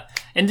 there's that.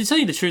 And to tell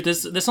you the truth,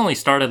 this only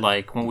started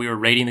like when we were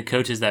rating the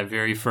coaches that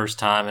very first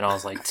time, and I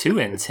was like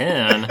 2-10,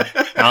 and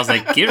I was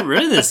like, get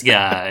rid of this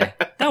guy.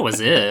 That was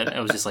it. I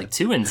was just like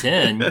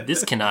 2-10.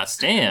 This cannot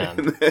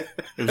stand. It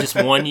was just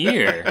 1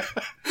 year,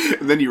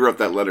 and then you wrote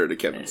that letter to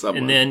Kevin Sumlin.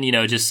 and then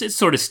just it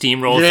sort of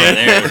steamrolled from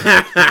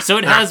there. So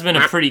it has been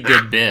a pretty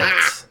good bit.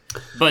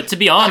 But to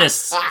be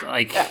honest,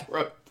 like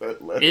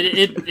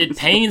it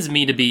pains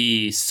me to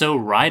be so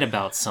right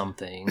about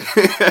something.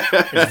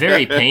 It's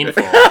very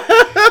painful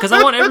because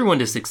I want everyone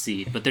to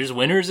succeed. But there's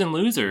winners and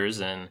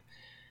losers, and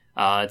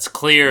it's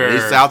clear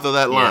He's south of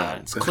that line. Yeah,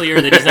 it's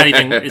clear that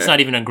it's not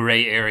even a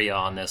gray area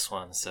on this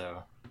one.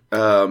 So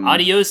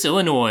adios,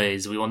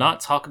 Illinois. We will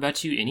not talk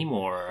about you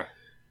anymore.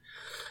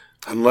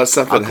 Unless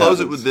something I'll close happens.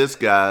 it with this,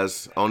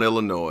 guys, on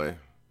Illinois.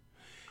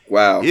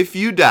 Wow. If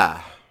you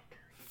die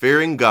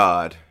fearing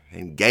God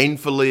and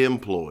gainfully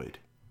employed,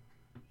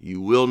 you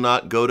will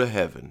not go to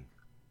heaven.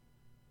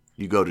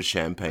 You go to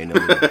Champaign,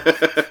 Illinois.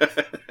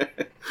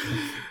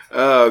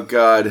 Oh,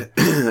 God.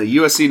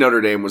 USC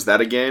Notre Dame, was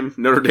that a game?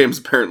 Notre Dame's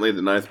apparently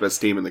the 9th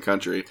best team in the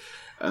country.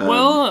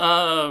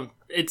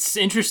 It's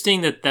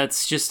interesting that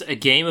that's just a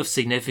game of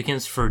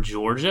significance for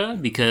Georgia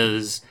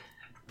because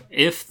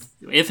if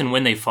and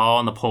when they fall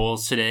in the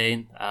polls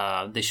today,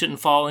 they shouldn't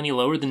fall any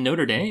lower than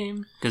Notre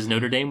Dame because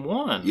Notre Dame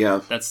won.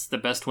 Yeah. That's the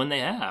best win they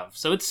have.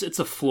 So it's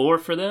a floor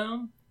for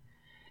them,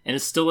 and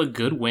it's still a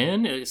good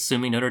win,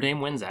 assuming Notre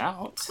Dame wins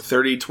out.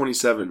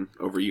 30-27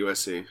 over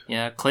USC.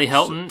 Yeah, Clay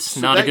Helton's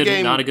So not that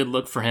game- a good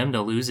look for him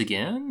to lose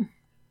again.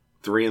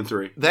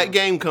 3-3. That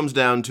game comes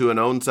down to an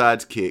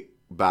onside kick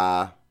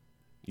by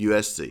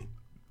USC,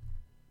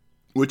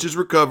 which is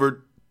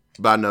recovered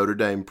by Notre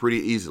Dame pretty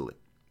easily.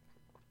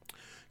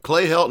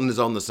 Clay Helton is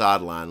on the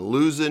sideline,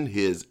 losing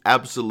his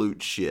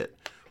absolute shit,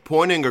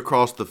 pointing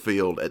across the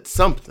field at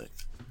something.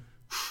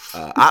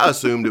 I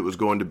assumed it was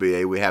going to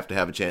be we have to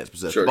have a chance to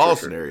possess the ball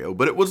scenario,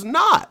 but it was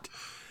not.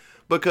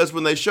 Because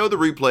when they show the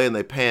replay and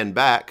they pan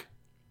back,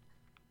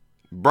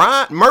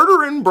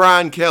 murdering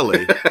Brian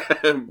Kelly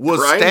was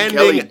Brian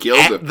Kelly standing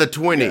at him. the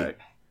 20. Yeah.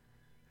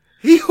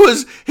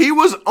 He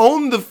was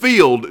on the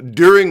field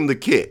during the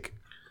kick.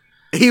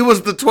 He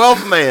was the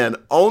 12th man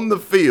on the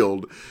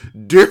field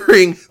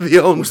during the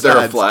onside Was there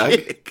a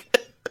flag? kick.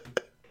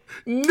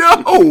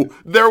 No,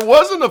 there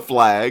wasn't a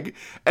flag,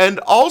 and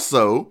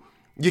also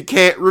you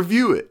can't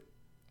review it.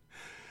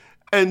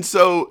 And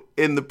so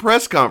in the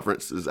press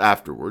conferences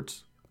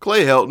afterwards,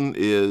 Clay Helton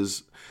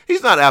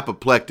he's not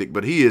apoplectic,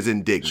 but he is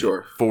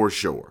indignant for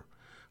sure.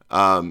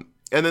 And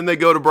then they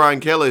go to Brian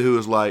Kelly, who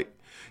is like,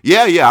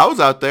 yeah, I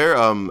was out there.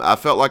 I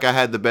felt like I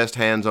had the best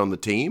hands on the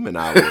team, and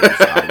I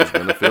was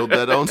going to field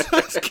that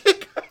onside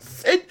kick. I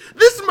said,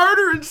 this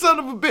murdering son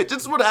of a bitch.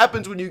 This is what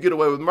happens when you get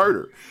away with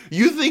murder.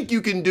 You think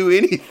you can do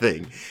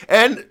anything,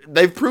 and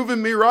they've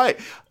proven me right.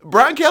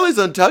 Brian Kelly's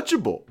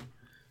untouchable.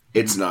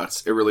 It's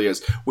nuts. It really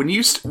is. When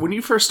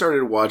you first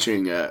started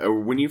watching, or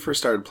when you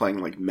first started playing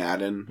like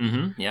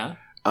Madden, yeah.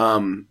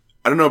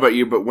 I don't know about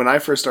you, but when I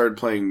first started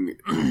playing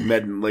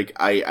Madden, like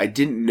I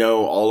didn't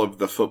know all of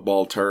the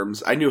football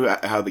terms. I knew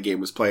how the game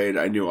was played.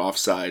 I knew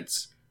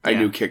offsides. I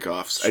knew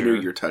kickoffs. Sure. I knew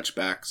your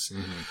touchbacks.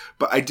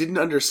 But I didn't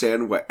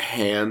understand what the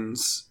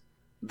hands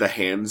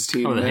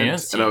team meant.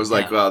 Hands team, and I was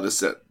like, wow,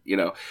 this is, so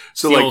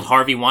it's the like old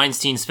Harvey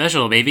Weinstein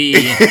special, baby.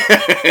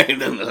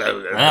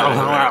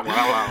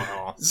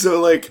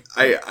 So, like,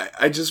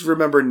 I just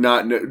remember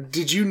not know.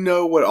 Did you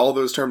know what all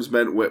those terms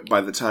meant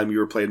by the time you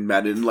were playing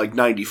Madden in, like,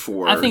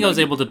 94? I think I was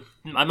able to...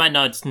 I might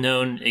not have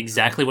known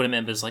exactly what it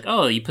meant, but it's like,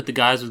 oh, you put the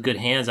guys with good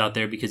hands out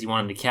there because you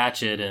want them to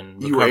catch it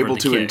and you were able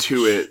to kick.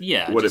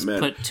 intuit what it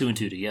meant. Put two and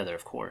two together,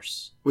 of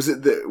course. Was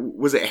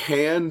it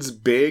hands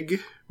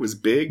big? Was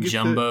big?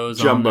 Jumbo,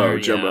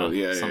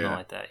 yeah. Something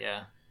like that,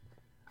 yeah.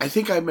 I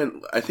think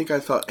I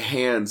thought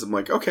hands. I'm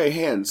like, okay,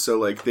 hands. So,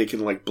 like, they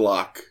can, like,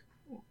 block.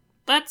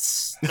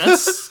 That's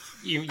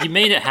you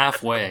made it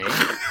halfway.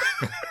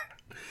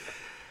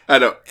 I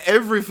know.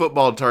 Every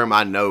football term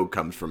I know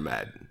comes from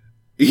Madden.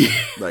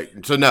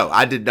 So no,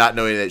 I did not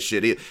know any of that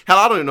shit either. Hell,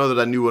 I don't even know that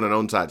I knew what an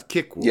onside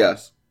kick was.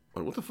 Yes.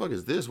 Like, what the fuck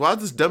is this? Why is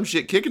this dumb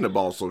shit kicking the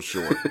ball so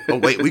short? Oh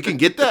wait, we can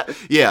get that?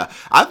 Yeah,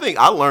 I think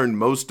I learned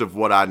most of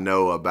what I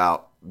know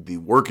about the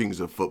workings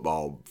of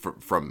football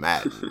from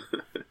Madden.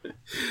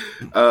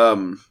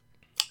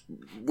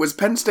 Was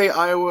Penn State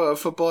Iowa a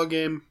football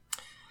game?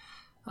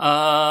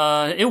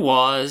 It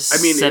was.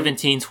 I mean,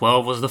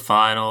 17-12 was the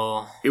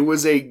final. It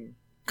was a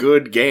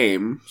good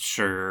game.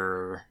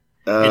 Sure.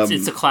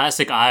 It's a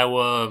classic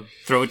Iowa,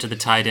 throw it to the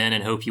tight end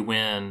and hope you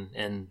win,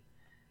 and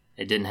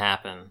it didn't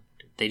happen.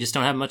 They just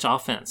don't have much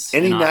offense.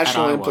 Any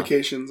national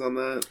implications on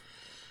that?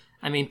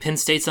 I mean, Penn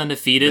State's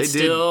undefeated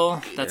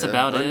still. That's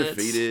about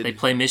undefeated. They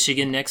play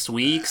Michigan next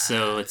week,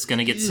 so it's going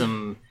to get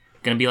going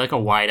to be like a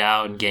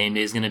whiteout, and game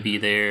day's going to be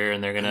there,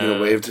 and they're going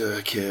to wave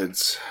to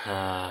kids.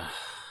 All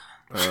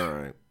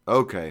right.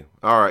 Okay.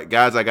 All right,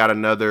 guys, I got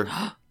another big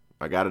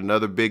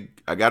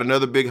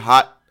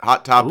hot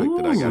topic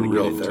that I got to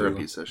get into.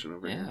 Therapy session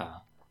over here.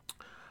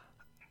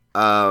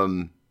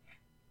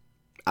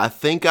 I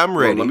think I'm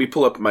ready. Let me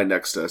pull up my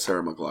next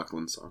Sarah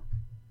McLachlan song.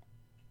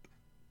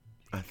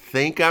 I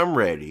think I'm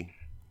ready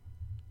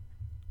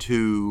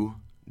to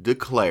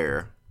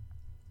declare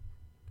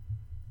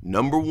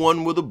number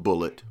one with a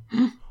bullet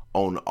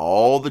on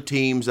all the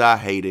teams I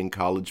hate in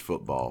college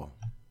football.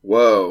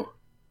 Whoa.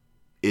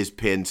 Is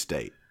Penn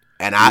State.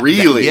 And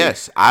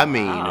yes, I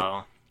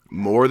mean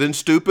more than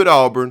stupid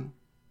Auburn.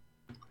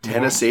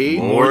 Tennessee.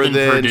 More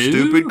than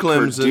stupid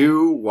Clemson.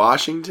 Purdue,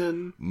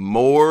 Washington.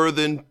 More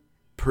than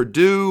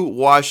Purdue,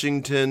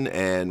 Washington,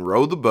 and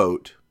row the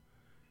boat.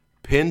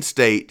 Penn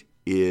State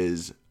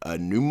is a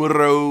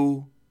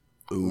numero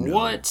uno.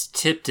 What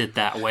tipped it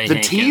that way, The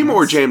Hankins? team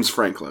or James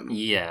Franklin?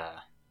 Yeah.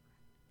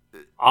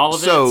 All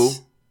of it? So,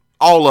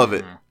 all of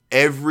it.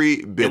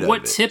 Every bit of it.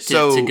 What tipped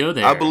it to go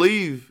there? I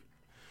believe,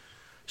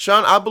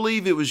 Sean,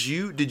 it was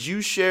you. Did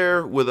you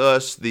share with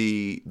us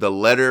the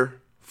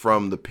letter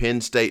from the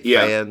Penn State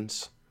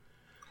fans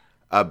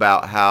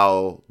about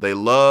how they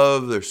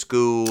love their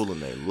school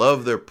and they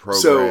love their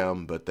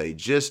program, but they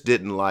just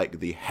didn't like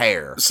the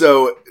hair?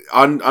 So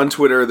on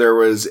Twitter, there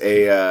was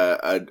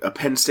a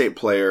Penn State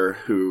player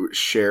who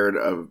shared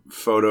a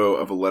photo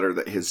of a letter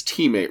that his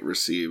teammate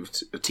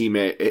received,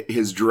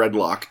 his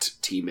dreadlocked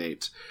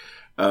teammate.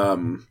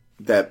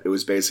 That it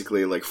was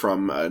basically like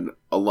from an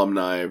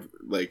alumni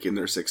like in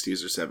their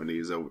 60s or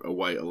 70s, a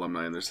white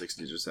alumni in their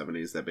 60s or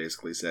 70s that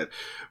basically said,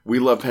 "We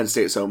love Penn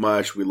State so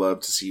much. We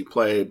love to see you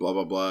play, blah,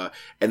 blah, blah."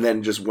 And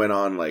then just went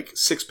on like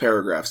 6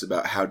 paragraphs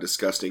about how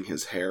disgusting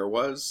his hair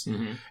was.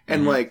 Mm-hmm.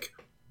 And like,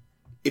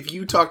 if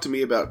you talk to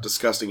me about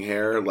disgusting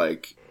hair,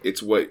 like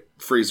it's what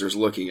Freezer's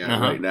looking at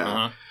right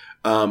now.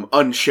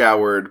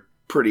 Unshowered,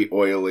 pretty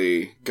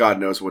oily, God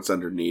knows what's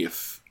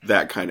underneath.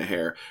 That kind of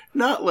hair.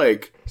 Not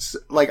like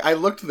I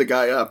looked the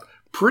guy up.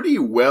 pretty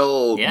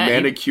well Yeah, he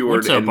manicured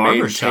went to a and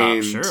barber shop,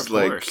 maintained, sure, of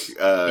like course.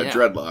 Yeah.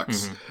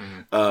 dreadlocks.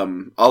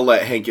 Mm-hmm. I'll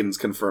let Hankins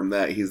confirm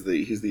that he's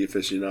the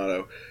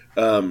aficionado.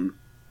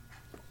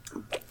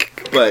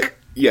 But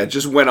yeah,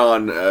 just went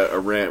on a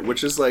rant,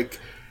 which is like.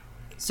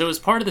 So as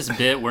part of this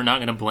bit, we're not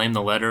going to blame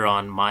the letter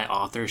on my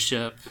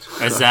authorship.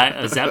 Is that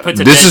put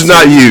to This bed is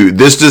not too? you.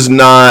 This does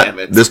not. Damn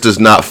it. This does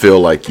not feel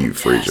like you,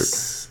 Fraser.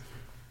 Yes.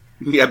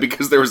 Yeah,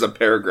 because there was a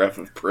paragraph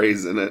of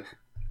praise in it.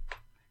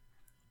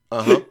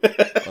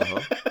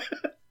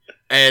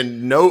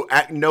 And no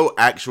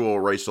actual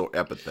racial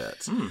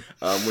epithets,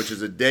 which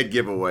is a dead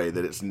giveaway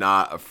that it's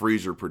not a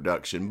Freezer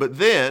production. But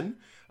then,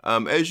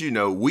 as you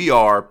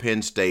know,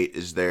 Penn State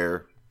is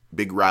their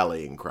big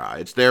rallying cry.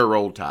 It's their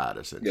roll tide,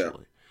 essentially.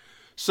 Yeah.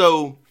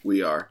 So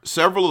We are.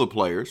 several of the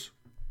players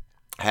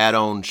had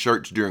on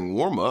shirts during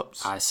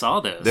warm-ups I saw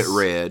this. that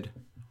read,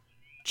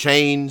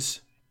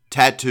 chains,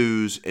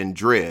 tattoos, and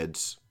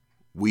dreads,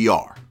 we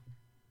are.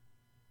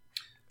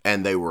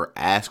 And they were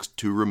asked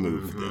to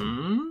remove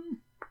them.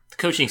 The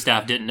coaching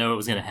staff didn't know it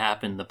was going to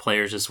happen. The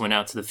players just went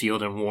out to the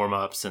field in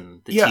warm-ups,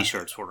 and the Yeah.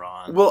 T-shirts were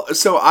on. Well,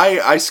 so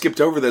I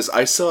skipped over this.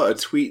 I saw a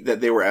tweet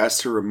that they were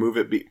asked to remove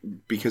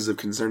it because of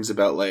concerns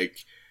about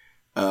like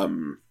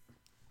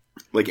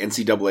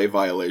NCAA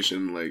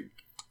violation. Like,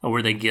 Or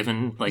were they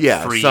given like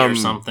Yeah, free some- or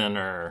something?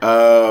 Or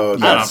oh, I don't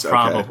that's know, okay.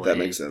 probably. That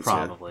makes sense. Yeah.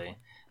 Probably.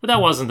 But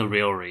that wasn't the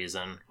real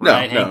reason, No,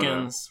 right, no,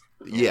 Hankins?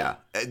 Yeah.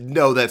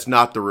 No, that's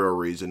not the real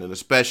reason. And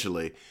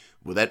especially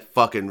with that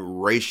fucking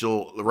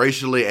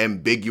racially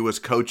ambiguous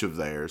coach of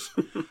theirs.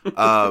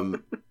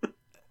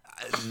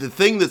 The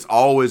thing that's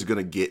always going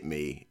to get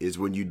me is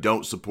when you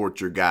don't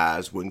support your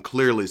guys when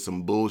clearly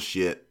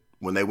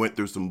when they went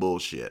through some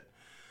bullshit.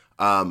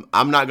 I'm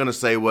not going to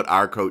say what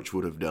our coach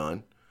would have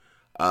done,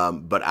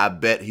 but I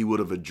bet he would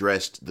have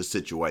addressed the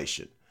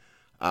situation.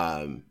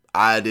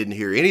 I didn't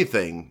hear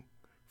anything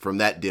from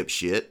that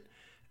dipshit.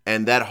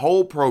 And that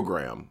whole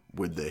program,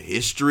 with the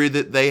history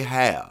that they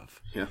have,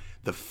 Yeah.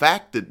 the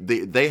fact that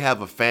they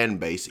have a fan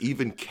base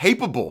even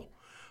capable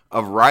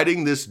of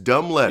writing this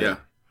dumb letter Yeah.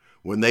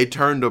 when they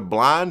turned a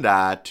blind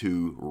eye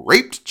to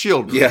raped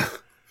children. Yeah.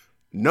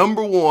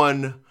 Number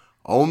one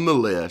on the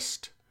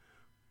list,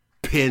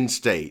 Penn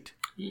State.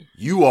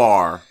 You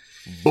are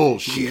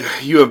bullshit.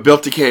 You have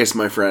built a case,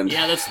 my friend.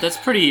 Yeah, that's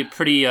pretty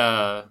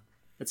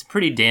it's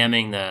pretty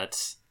damning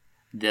that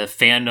the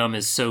fandom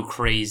is so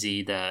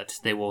crazy that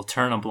they will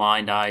turn a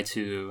blind eye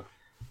to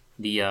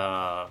the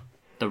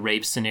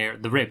rape scenario,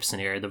 the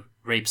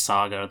rape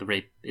saga,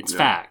 it's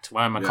fact.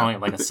 Why am I calling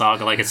it like a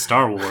saga like it's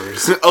Star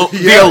Wars? Oh,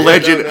 the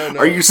alleged.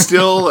 Are you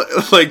still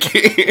like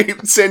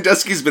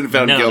Sandusky's been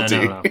found No.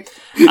 guilty?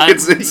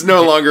 It's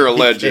no longer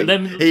alleged.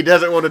 He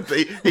doesn't want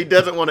to. He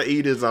doesn't want to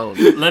eat his own.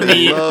 Let me-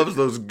 He loves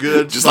those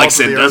good, Just like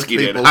salt of the earth Sandusky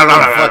did. people from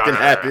fucking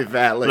Happy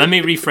Valley. Let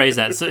me rephrase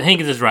that. So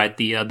Hankins is right.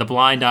 The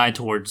blind eye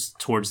towards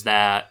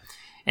that,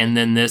 and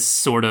then this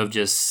sort of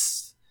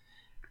just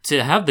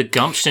to have the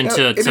gumption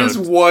It is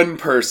one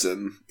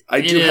person. I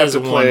It do have is to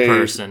one play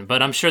person,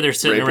 but I'm sure they're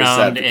sitting rapist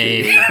around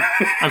advocate.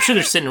 I'm sure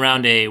they're sitting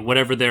around a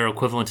whatever their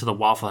equivalent to the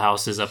Waffle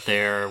House is up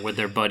there with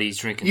their buddies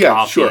drinking Yeah,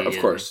 coffee. sure, of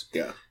and course,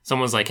 yeah.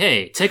 Someone's like,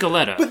 "Hey, take a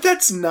letter." But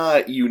that's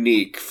not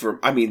unique for.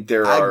 I mean,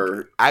 there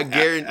are I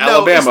guarantee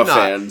Alabama it's not.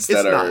 fans that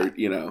It's are, not.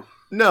 you know.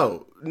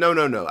 No.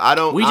 I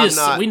don't. we I'm just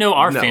not- we know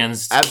our no,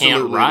 fans can't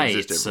absolutely it write,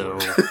 exists so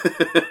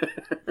everywhere.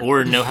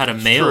 or know how to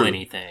mail True.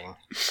 anything.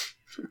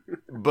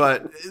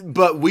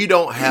 but we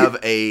don't have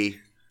a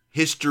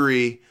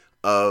history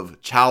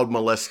of child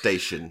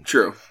molestation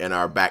True. in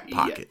our back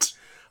pocket.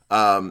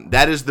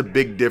 That is the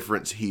big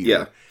difference here.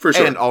 Yeah, for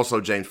sure. And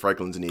also James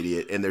Franklin's an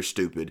idiot and they're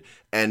stupid.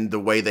 And the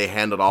way they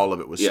handled all of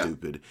it was Yeah.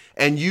 stupid.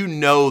 And you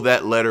know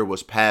that letter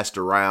was passed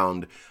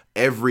around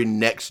every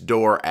next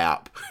door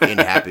app in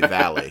Happy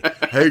Valley.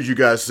 Hey, did you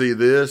guys see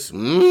this?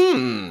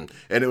 And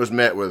it was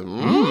met with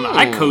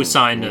I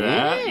co-signed to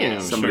that. Yeah,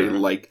 Somebody sure.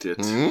 liked it.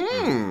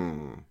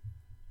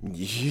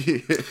 Yeah.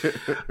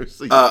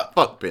 So,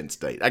 fuck Penn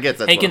State. I guess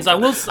that's Hankins, what I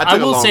I'm will saying. I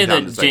took a will long say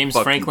time that to James fuck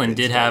you, Franklin Penn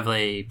did State. have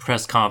a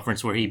press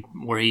conference where he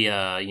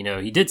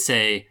he did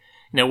say,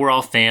 we're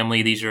all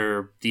family. These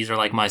are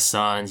like my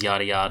sons,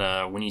 yada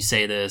yada. When you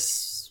say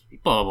this,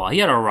 blah blah blah. He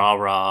had a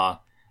rah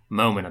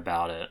moment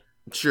about it.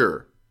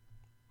 Sure.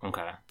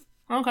 Okay.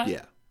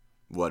 Yeah.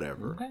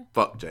 Whatever. Okay.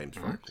 Fuck James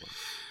Franklin.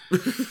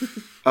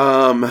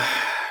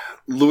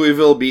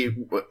 Louisville beat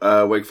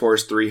Wake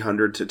Forest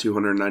 300 to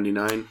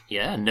 299.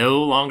 Yeah,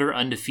 no longer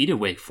undefeated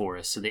Wake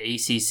Forest, so the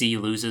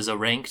ACC loses a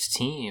ranked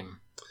team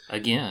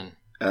again.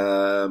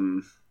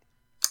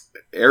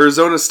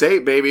 Arizona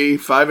State, baby,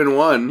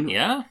 5-1.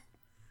 Yeah.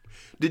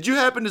 Did you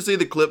happen to see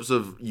the clips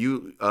of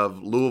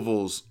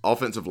Louisville's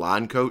offensive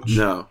line coach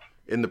No.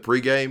 in the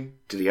pregame?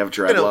 Did he have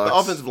You know, dreadlocks? the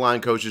offensive line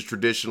coach is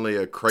traditionally a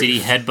Did crazy,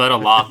 he headbutt a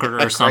locker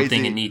or something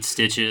crazy- and need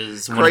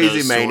stitches? One of crazy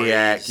those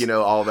maniac, stories.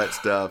 all that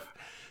stuff.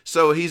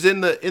 So he's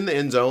in the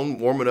end zone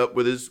warming up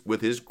with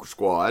his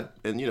squad,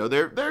 and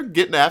they're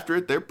getting after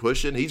it. They're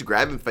pushing. He's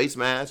grabbing face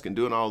mask and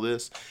doing all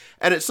this.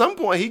 And at some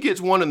point, he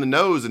gets one in the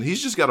nose, and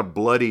he's just got a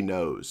bloody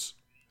nose.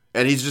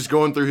 And he's just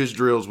going through his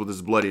drills with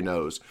his bloody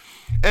nose.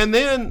 And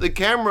then the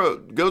camera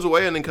goes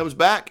away and then comes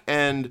back,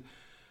 and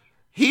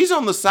he's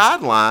on the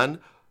sideline,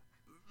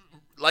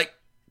 like,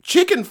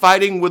 chicken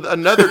fighting with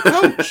another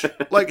coach.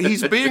 Like,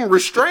 he's being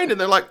restrained, and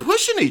they're, like,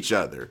 pushing each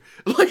other.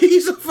 Like,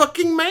 he's a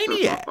fucking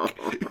maniac.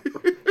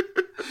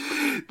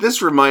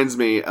 This reminds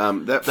me,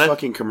 that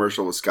fucking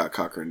commercial with Scott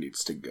Cochran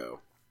needs to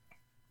go.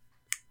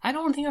 I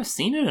don't think I've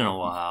seen it in a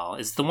while.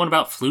 It's the one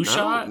about flu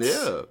shots?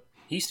 Yeah.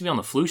 He used to be on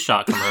the flu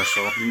shot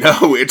commercial.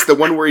 No, it's the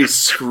one where he's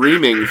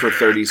screaming for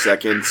 30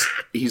 seconds.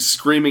 He's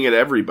screaming at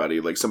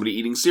everybody, like somebody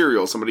eating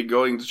cereal, somebody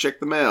going to check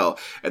the mail.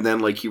 And then,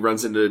 like, he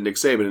runs into Nick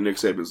Saban, and Nick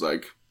Saban's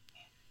like,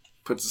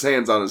 puts his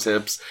hands on his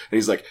hips, and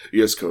he's like,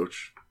 yes,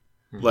 coach.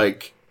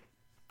 Like,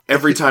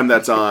 every time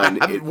that's on.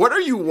 What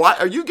are you,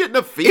 are you getting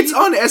a feed? It's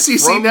on SEC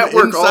from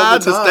Network all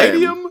inside the time.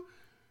 stadium?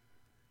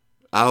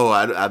 Oh,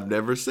 I've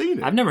never seen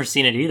it. I've never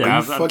seen it either. Are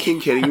you fucking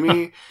kidding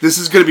me? This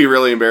is going to be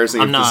really embarrassing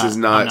I'm if not, this is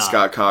not I'm not,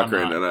 Scott I'm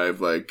Cochran, not. and I've,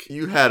 like...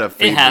 You had a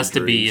fever It has to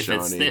dream, be if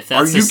Shawnee.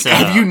 that's the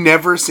setup. Have you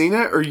never seen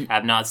it? Or you,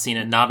 I've not seen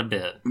it, not a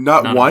bit.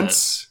 not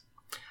once?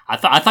 I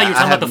thought you were talking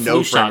have about the no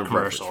flu frame shot of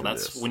commercial. reference for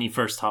That's this. when you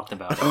first talked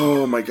about it.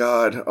 Oh my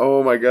god.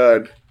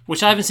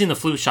 Which I haven't seen the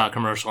flu shot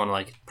commercial in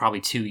like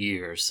probably 2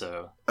 years.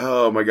 So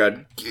Oh my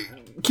god.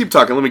 Keep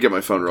talking. Let me get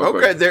my phone real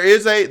quick. Okay, there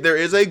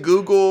is a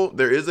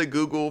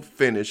Google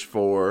finish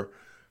for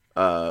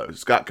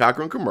Scott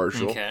Cochran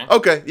commercial.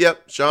 Okay.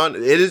 Yep, Sean,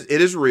 it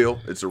is real.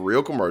 It's a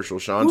real commercial.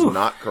 Sean's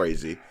not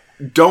crazy.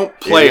 Don't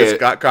play It is it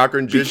Scott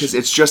Cochran because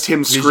it's just him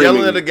he's screaming.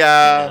 yelling at a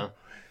guy.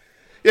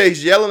 Yeah,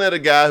 he's yelling at a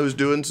guy who's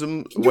doing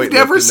some weightlifting.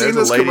 never seen There's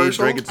this a lady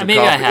commercial? drinking some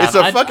Maybe I coffee. have. It's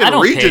a I fucking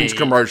don't Regents pay.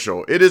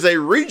 commercial. It is a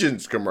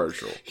Regents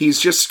commercial. He's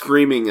just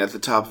screaming at the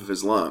top of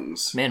his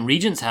lungs. man,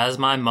 Regents has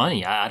my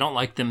money. I don't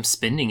like them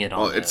spending it on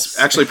Well, this. it's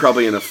actually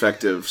probably an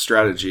effective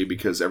strategy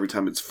because every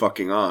time it's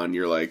fucking on,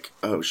 you're like,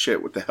 oh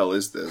shit, what the hell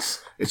is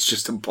this? It's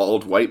just a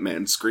bald white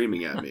man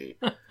screaming at me.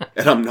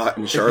 And I'm not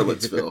in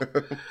Charlottesville.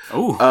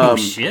 oh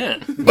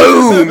shit.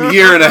 Boom!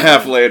 Year and a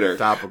half later.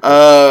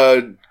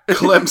 Topical.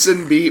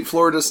 Clemson beat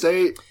Florida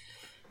State.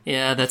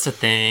 Yeah, that's a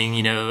thing.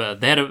 You know,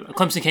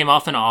 Clemson came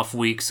off an off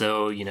week,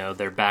 so you know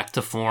they're back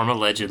to form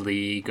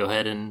allegedly. Go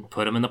ahead and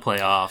put them in the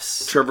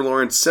playoffs. Trevor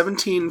Lawrence,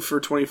 17 for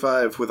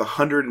 25 with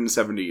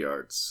 170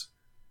 yards.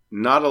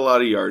 Not a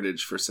lot of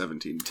yardage for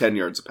 17. 10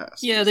 yards a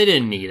pass. Yeah, they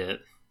didn't need it.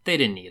 They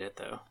didn't need it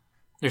though.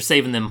 They're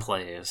saving them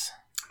plays.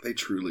 They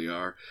truly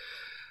are.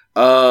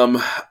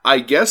 I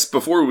guess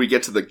before we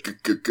get to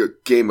the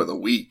game of the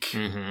week,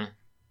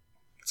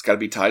 it's got to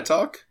be Tide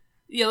Talk.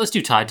 Yeah, let's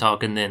do Tide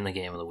Talk and then the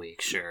game of the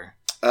week. Sure.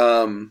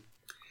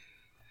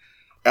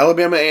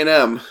 Alabama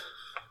A&M.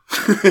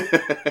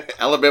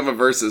 Alabama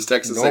versus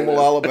Texas Normal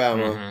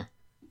A&M.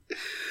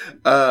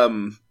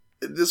 Alabama.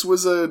 This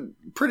was a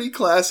pretty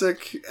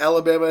classic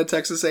Alabama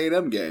Texas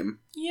A&M game.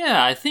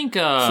 Yeah, I think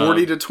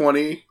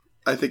 40-20,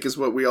 I think is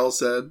what we all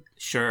said.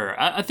 Sure.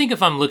 I think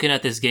if I'm looking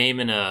at this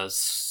game in a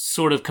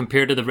sort of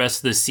compared to the rest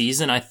of the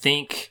season, I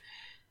think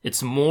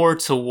it's more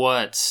to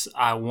what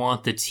I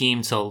want the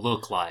team to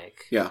look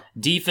like. Yeah.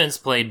 Defense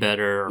played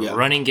better. Yeah.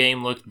 Running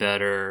game looked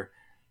better.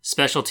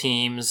 Special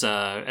teams,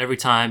 every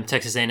time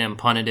Texas A&M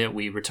punted it,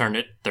 we returned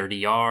it 30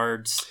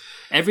 yards.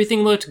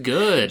 Everything looked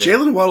good.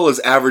 Jalen Waddle is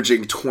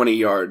averaging 20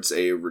 yards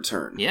a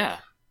return. Yeah.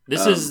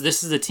 This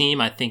is the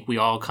team I think we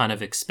all kind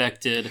of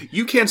expected.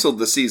 You canceled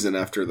the season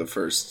after the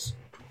first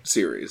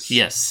series.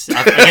 Yes.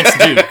 Against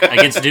Duke.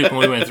 Against Duke when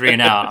we went 3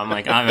 and out. I'm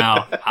like, I'm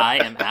out. I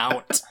am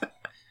out.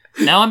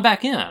 Now I'm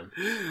back in.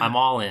 I'm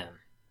all in.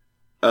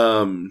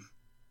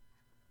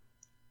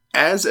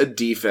 As a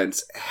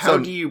defense, how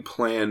do you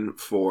plan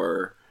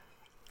for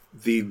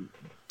the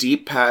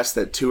deep pass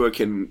that Tua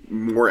can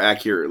more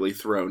accurately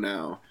throw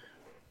now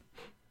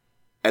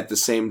at the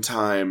same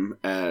time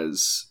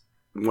as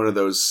one of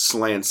those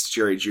slants,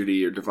 Jerry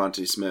Jeudy or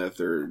Devontae Smith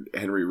or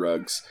Henry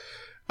Ruggs,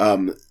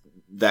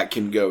 that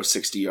can go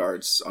 60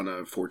 yards on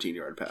a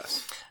 14-yard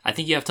pass? I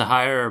think you have to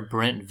hire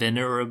Brent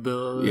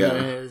Venables,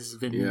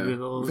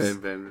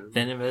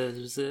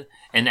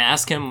 and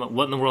ask him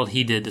what in the world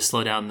he did to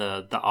slow down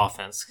the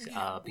offense,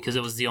 because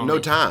it was the only No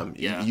time.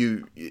 Yeah.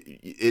 You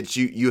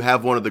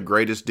have one of the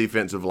greatest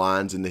defensive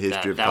lines in the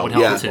history of that would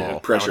college help football. too.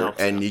 pressure. That would help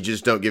too. And you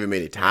just don't give him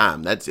any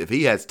time. That's if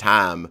he has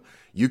time,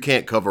 you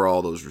can't cover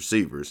all those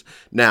receivers.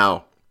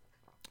 Now,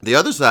 the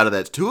other side of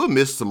that, Tua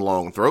missed some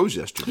long throws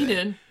yesterday. He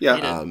did. Yeah.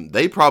 He did.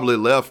 They probably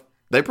left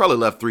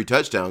 3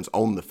 touchdowns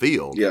on the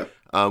field. Yeah.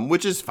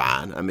 Which is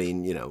fine. I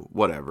mean,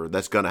 whatever.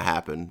 That's going to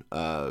happen.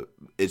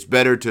 It's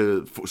better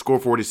to score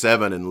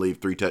 47 and leave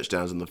 3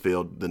 touchdowns in the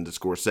field than to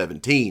score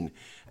 17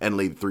 and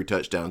leave 3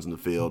 touchdowns in the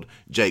field.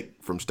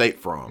 Jake from State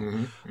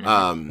Farm.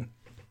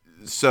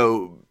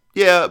 So,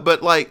 yeah,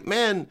 but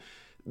man,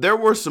 there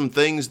were some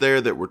things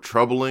there that were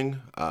troubling.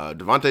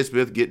 Devontae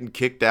Smith getting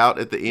kicked out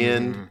at the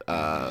end.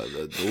 A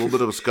little bit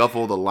of a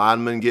scuffle. The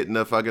lineman getting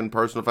a fucking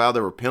personal foul.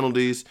 There were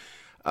penalties.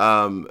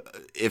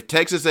 If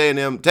Texas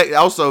A&M's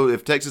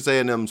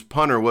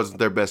punter wasn't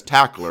their best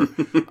tackler,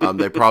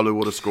 they probably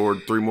would have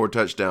scored 3 more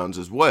touchdowns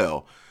as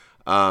well.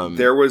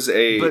 There was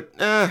a... But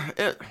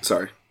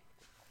Sorry.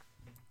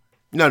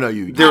 No,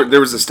 you. There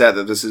was a stat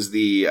that this is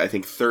the, I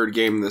think, third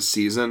game this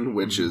season,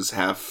 which is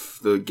half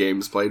the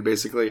games played,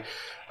 basically,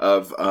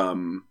 of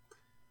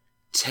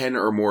 10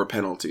 or more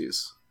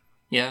penalties.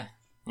 Yeah.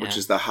 Which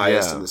is the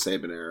highest Yeah. in the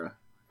Saban era.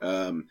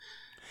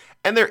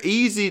 And they're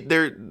easy.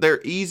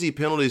 They're easy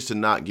penalties to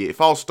not get.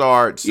 False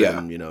starts Yeah.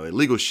 and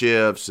illegal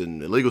shifts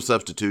and illegal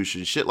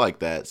substitutions, shit like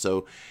that.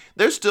 So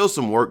there's still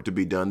some work to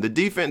be done. The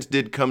defense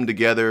did come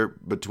together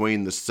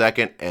between the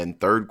second and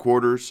third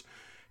quarters,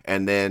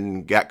 and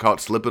then got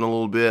caught slipping a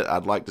little bit.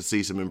 I'd like to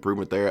see some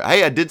improvement there.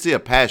 Hey, I did see a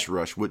pass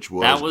rush, which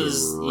was That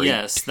was great.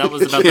 yes, that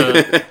was about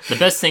the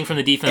best thing from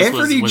the defense.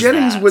 Anthony was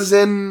Jennings that. was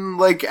in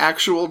like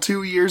actual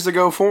 2 years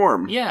ago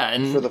form. Yeah,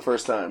 and for the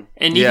first time.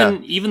 And Yeah.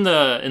 even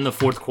in the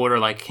fourth quarter,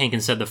 like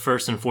Hankins said, the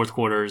first and fourth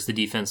quarters, the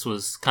defense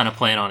was kind of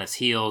playing on its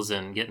heels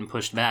and getting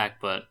pushed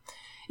back. But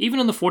even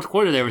in the fourth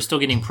quarter, they were still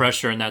getting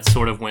pressure, and that's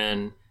sort of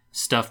when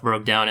stuff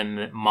broke down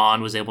and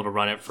Mon was able to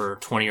run it for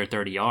 20 or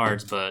 30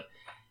 yards. But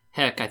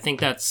heck, I think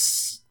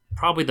that's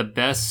probably the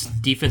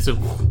best defensive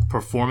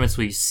performance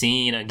we've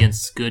seen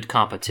against good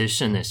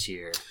competition this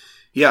year.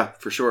 Yeah,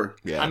 for sure.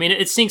 Yeah. I mean,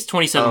 it stinks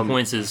 27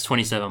 points is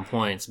 27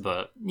 points,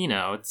 but,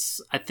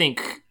 I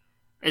think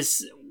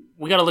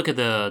we got to look at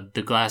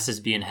the glasses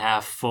being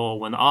half full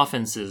when the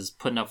offense is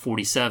putting up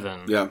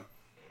 47. Yeah.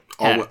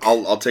 Heck,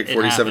 I'll take it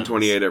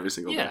 47-28 every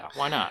single Yeah,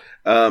 why not?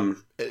 day.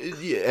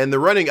 Yeah, and the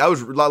running, I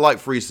was like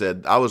Free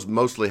said, I was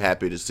mostly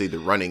happy to see the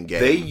running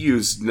game. They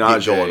used get going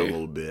a Najee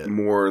little bit.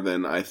 more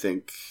than I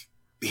think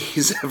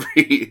he's ever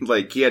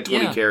like he had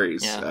 20 Yeah,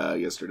 carries yeah.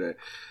 yesterday.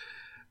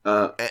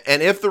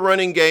 And if the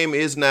running game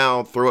is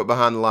now throw it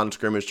behind the line of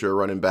scrimmage to a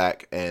running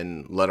back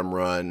and let them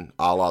run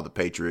a la the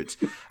Patriots,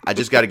 I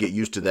just got to get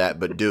used to that.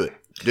 But do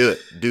that.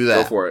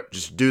 Go for it.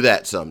 Just do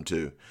that some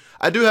too.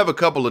 I do have a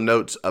couple of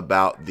notes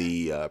about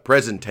the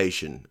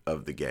presentation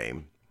of the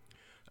game.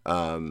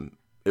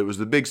 It was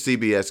the big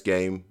CBS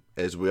game.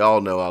 As we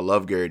all know, I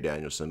love Gary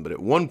Danielson, but at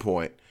one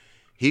point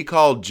he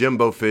called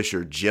Jimbo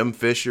Fisher Jim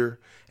Fisher,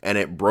 and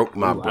it broke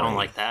my brain. I don't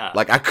like that.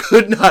 Like I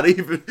could not,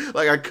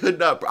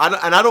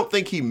 and I don't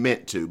think he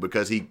meant to,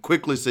 because he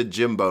quickly said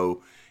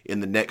Jimbo in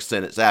the next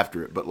sentence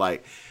after it. But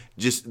like,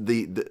 just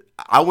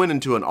I went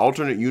into an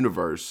alternate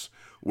universe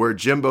where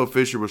Jimbo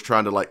Fisher was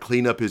trying to like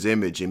clean up his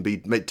image and be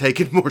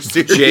taken more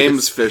serious.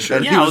 James Fisher.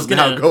 And Yeah, he I was was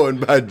now gonna- going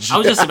by Jim. I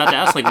was just about to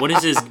ask, like, what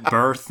is his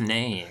birth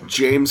name?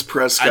 James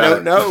Prescott. I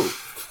don't know.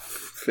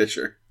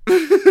 Fisher.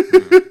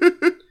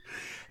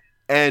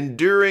 And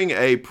during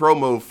a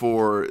promo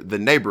for The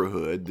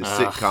Neighborhood, the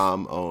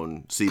sitcom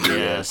on CBS,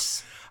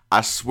 Yes.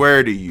 I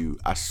swear to you,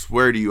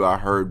 I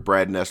heard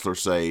Brad Nessler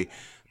say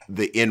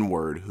the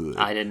N-word hood.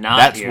 I did not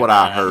That's hear what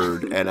that. I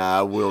heard, and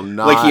I will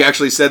not. Like he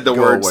actually said the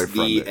go words away from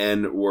the it.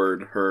 N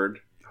word heard.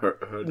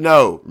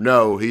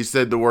 No, he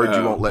said the word you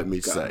Oh, won't let me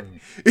God. say.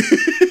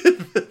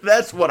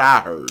 That's what I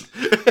heard.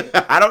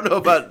 I don't know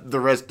about the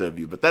rest of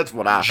you, but that's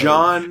what I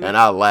John- heard. And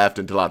I laughed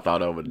until I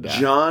thought I would die.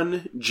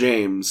 John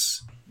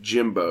James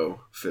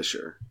Jimbo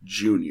Fisher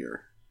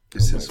Jr.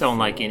 is his Don't full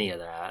like name. any of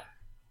that.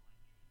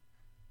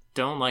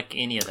 Don't like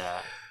any of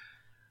that.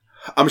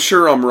 I'm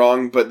sure I'm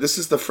wrong, but this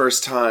is the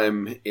first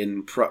time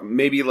in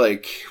maybe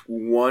like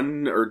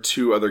one or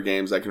two other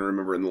games I can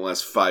remember in the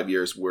last 5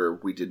 years where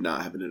we did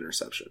not have an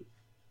interception.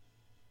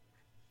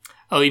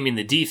 Oh, you mean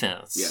the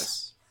defense?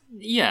 Yes.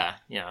 Yeah.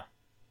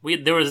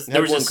 There was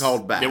Had one just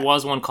called back. There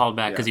was one called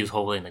back because Yeah. he was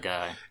holding the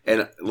guy.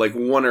 And like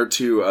one or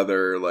two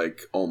other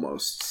like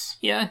almosts.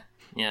 Yeah.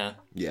 Yeah.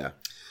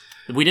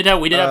 We did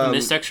have a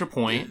missed extra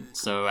point,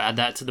 so add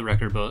that to the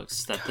record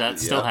books. That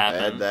still Yep,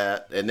 happened. Add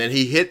that. And then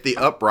he hit the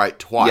upright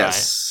twice.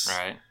 Yes.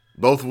 Right.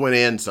 Both went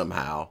in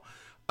somehow.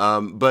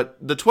 But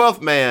the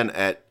 12th man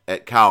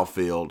at Kyle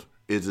Field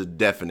is a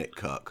definite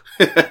cuck.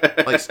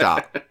 Like,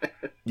 stop.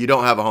 You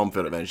don't have a home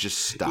field advantage. Just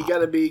stop. You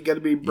gotta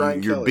be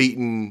Brian You're Kelly.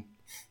 beaten.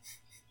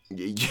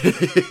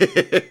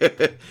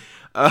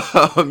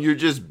 You're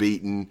just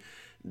beaten.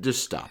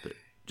 Just stop it.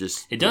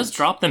 It does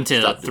drop them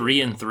to Stop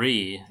doing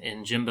 3-3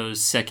 in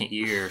Jimbo's second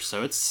year,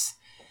 so it's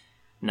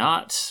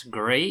not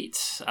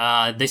great.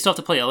 They still have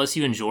to play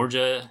LSU and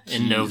Georgia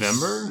in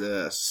November.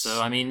 Yes.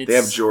 So I mean, They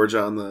have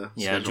Georgia on the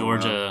Yeah, schedule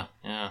Georgia.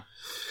 Yeah.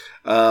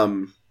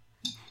 now.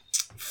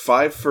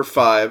 5 for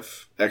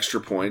 5 extra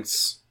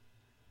points.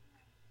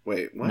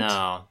 Wait, what?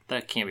 No,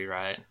 that can't be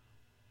right.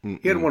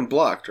 He had one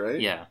blocked, right?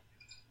 Yeah.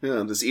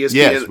 Yeah, this ESPN,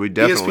 Yes, we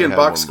definitely ESPN had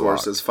box one score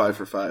blocked. says 5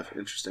 for 5.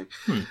 Interesting.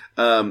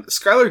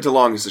 Skylar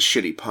DeLong is a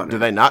shitty punter. Do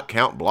they not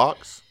count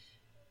blocks?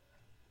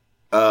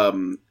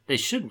 They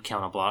shouldn't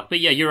count a block,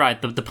 but yeah, you're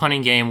right. The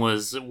punting game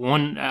was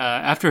one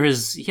after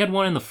he had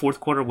one in the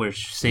fourth quarter where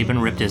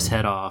Saban ripped his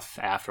head off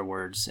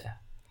afterwards.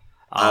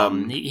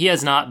 He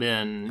has not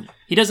been.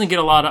 He doesn't get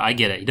a lot of. I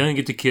get it. He doesn't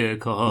get to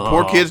kick.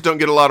 Poor kids don't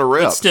get a lot of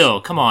reps. But still,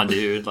 come on,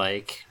 dude.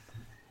 Like,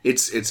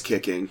 It's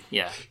kicking.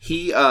 yeah,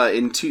 He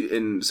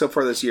in so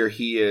far this year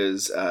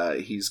he's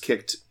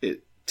kicked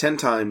it 10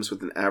 times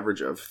with an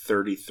average of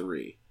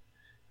 33.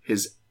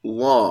 His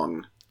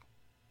long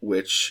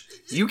which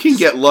you can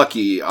get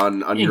lucky on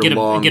your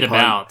long get a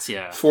punt. bounce,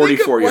 yeah.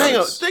 44 Hang on,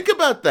 yards. think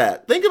about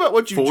that. Think about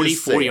what you 40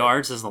 just said.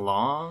 yards is the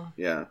long.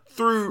 Yeah.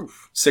 Through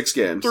 6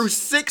 games.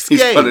 six He's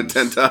games. punted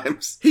 10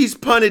 times. He's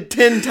punted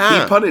 10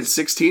 times. He punted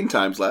 16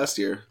 times last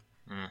year.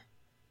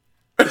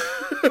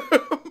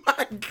 Oh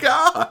my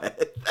God.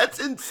 That's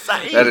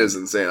insane. That is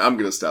insane. I'm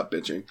going to stop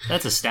bitching.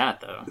 That's a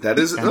stat, though.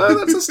 That's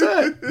a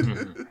stat.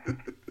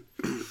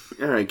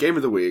 All right, game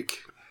of the week.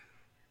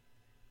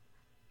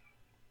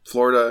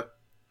 Florida,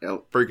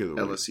 Freak of the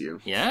week.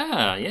 LSU.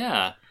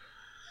 Yeah.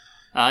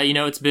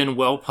 It's been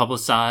well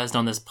publicized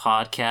on this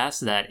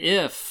podcast that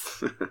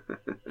if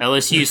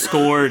LSU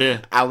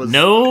scored I was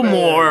no mad.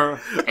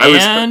 more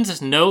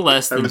and no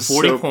less than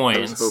 40 points,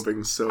 I was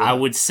hoping so. I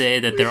would say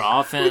that their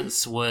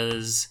offense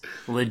was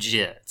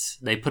legit.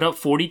 They put up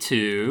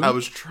 42. I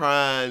was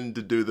trying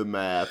to do the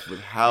math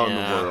with how in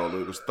the Yeah. world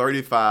it was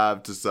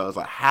 35 to so. I was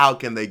like, how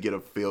can they get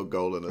a field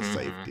goal and a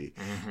safety?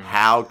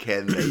 How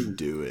can they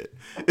do it?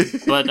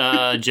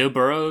 But Joe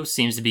Burrow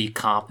seems to be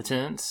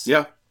competent.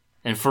 Yeah.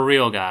 And for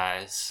real,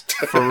 guys.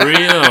 For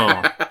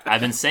real.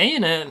 I've been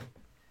saying it.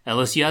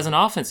 LSU has an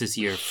offense this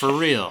year. For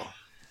real.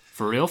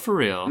 For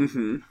real.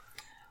 Mm-hmm.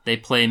 They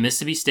play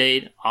Mississippi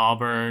State,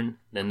 Auburn,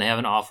 then they have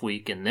an off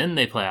week, and then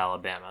they play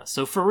Alabama.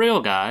 So for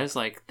real, guys,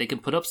 like, they can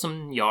put up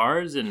some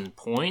yards and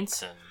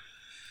points and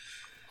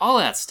all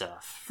that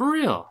stuff. For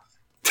real.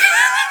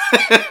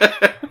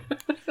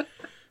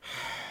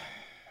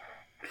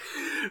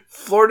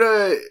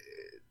 Florida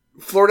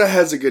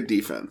has a good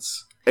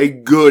defense. A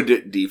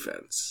good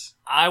defense.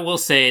 I will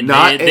say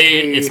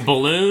it's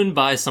ballooned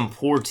by some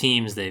poor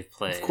teams they've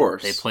played. Of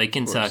course. They played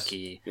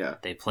Kentucky. Yeah.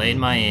 They played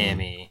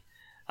Miami.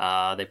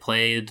 They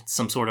played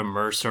some sort of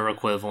Mercer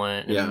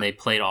equivalent, and Yeah. then they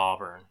played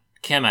Auburn.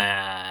 Come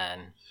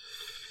on.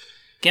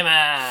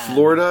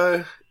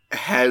 Florida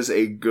has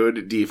a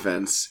good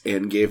defense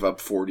and gave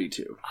up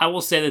 42. I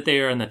will say that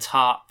they are in the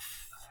top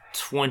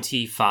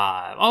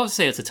 25. I would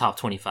say it's a top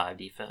 25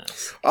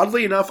 defense.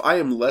 Oddly enough, I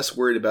am less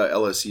worried about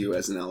LSU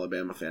as an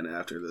Alabama fan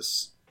after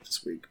this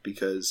week,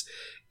 because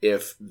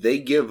if they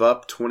give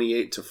up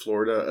 28 to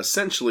Florida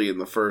essentially in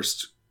the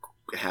first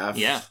half,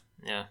 Yeah.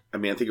 I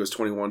mean, I think it was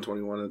 21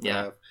 at the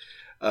Yeah.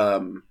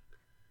 half.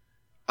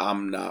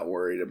 I'm not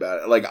worried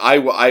about it. Like, I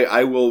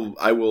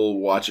will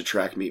watch a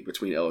track meet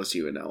between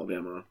LSU and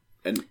Alabama,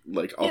 and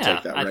like I'll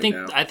take that right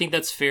now. I think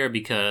that's fair,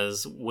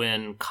 because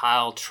when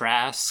Kyle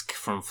Trask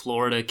from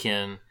Florida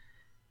can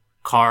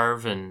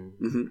carve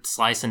and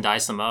slice and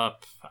dice them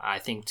up, I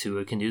think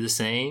Tua can do the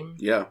same.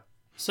 Yeah.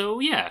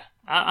 So yeah,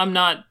 I'm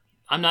not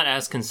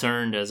as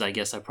concerned as I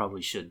guess I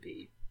probably should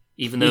be,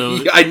 even though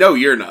I know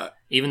you're not.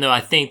 even though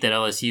I think that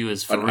LSU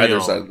is for On either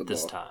real side of the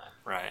this ball. time,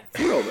 right?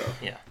 For real though.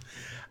 Yeah.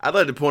 I'd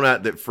like to point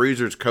out that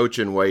Freezer's coach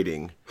in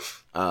waiting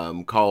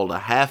called a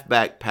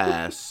halfback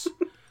pass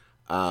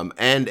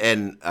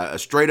and a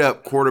straight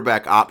up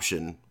quarterback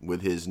option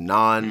with his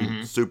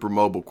non-super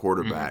mobile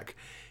quarterback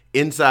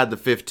inside the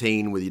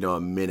 15 with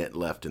a minute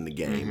left in the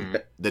game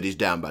that he's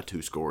down by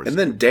 2 scores. And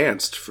then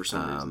danced for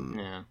some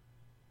reason.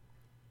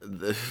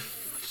 Yeah.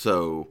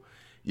 So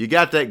you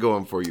got that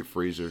going for you,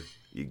 Freezer.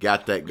 You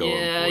got that going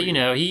Yeah, for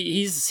you.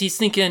 he's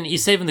thinking,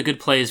 he's saving the good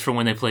plays for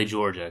when they play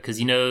Georgia, because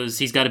he knows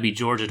he's got to beat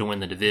Georgia to win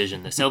the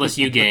division. This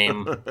LSU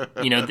game,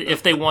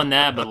 if they won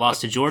that but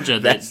lost to Georgia,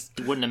 that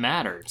wouldn't have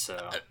mattered.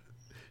 So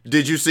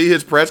Did you see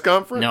his press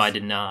conference? no, I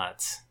did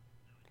not.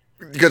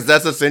 Because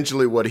that's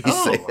essentially what he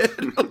said.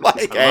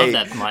 Like, I love hey,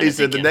 that line he of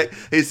said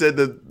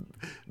the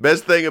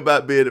best thing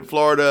about being at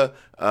Florida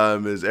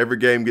is every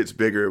game gets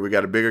bigger. We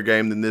got a bigger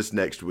game than this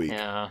next week.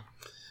 Yeah.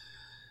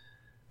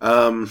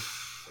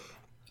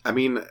 I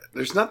mean,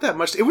 there's not that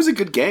much. It was a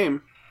good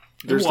game.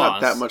 There's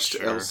not that much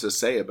sure. else to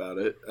say about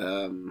it.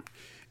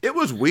 It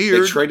was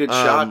weird. They traded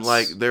shots.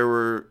 Like, there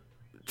were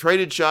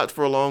traded shots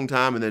for a long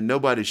time, and then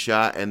nobody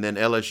shot, and then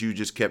LSU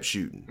just kept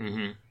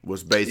shooting.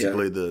 Was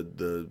basically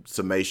the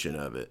summation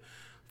of it.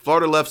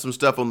 Florida left some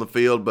stuff on the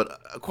field, but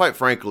quite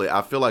frankly,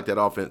 I feel like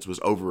that offense was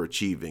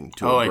overachieving.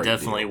 It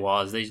definitely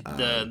was.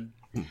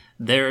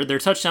 Their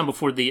touchdown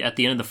at the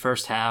end of the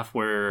first half,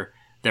 where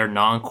their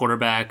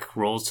non-quarterback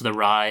rolls to the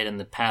right and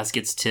the pass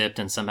gets tipped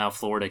and somehow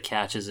Florida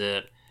catches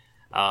it.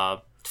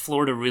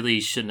 Florida really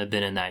shouldn't have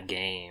been in that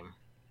game,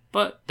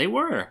 but they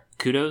were.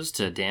 Kudos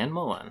to Dan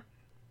Mullen,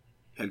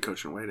 Head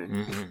coach in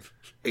waiting.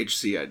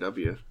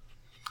 HCIW.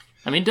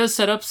 I mean, it does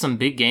set up some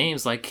big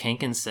games, like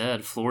Hankins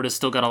said. Florida's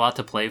still got a lot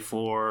to play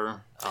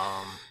for.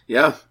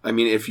 Yeah, I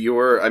mean,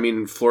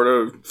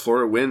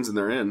 Florida wins and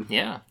they're in.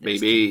 Yeah,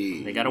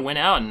 Baby. they got to win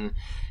out. And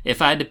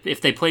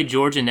if they played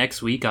Georgia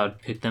next week, I would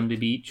pick them to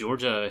beat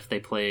Georgia if they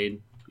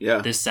played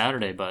this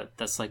Saturday. But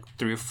that's like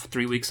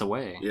 3 weeks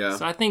away. Yeah.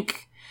 So I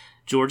think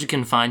Georgia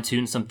can fine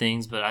tune some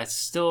things, but I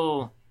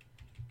still.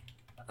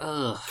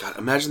 God,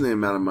 imagine the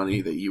amount of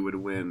money that you would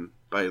win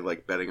by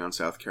like betting on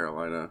South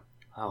Carolina.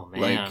 Oh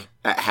man. Like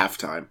at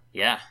halftime.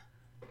 Yeah.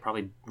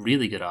 Probably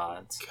really good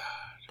odds. God.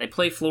 They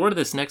play Florida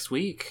this next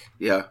week.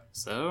 Yeah.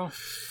 So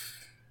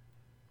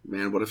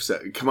Man, what if...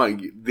 Come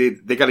on,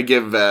 they got to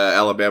give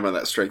Alabama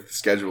that strength of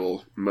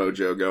schedule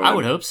mojo going. I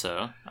would hope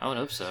so.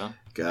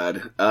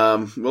 God.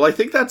 Well, I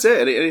think that's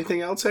it.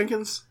 Anything else,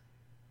 Hankins?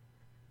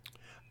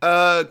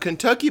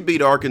 Kentucky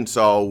beat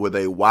Arkansas with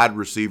a wide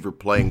receiver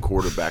playing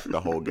quarterback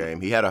the whole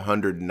game. He had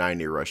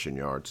 190 rushing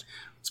yards.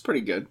 It's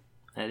pretty good.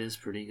 That is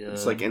pretty good.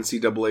 It's like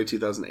NCAA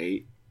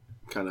 2008,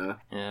 kind of.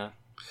 Yeah.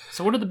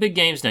 So what are the big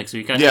games next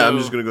week? I'm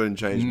just going to go ahead and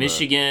change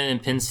Michigan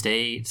and Penn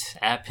State.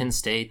 At Penn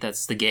State,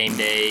 that's the game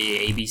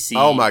day, ABC.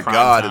 Oh, my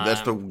God. time.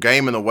 That's the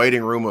game in the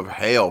waiting room of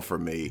hell for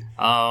me.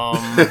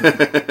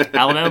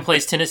 Alabama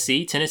plays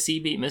Tennessee. Tennessee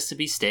beat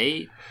Mississippi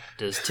State.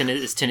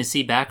 Is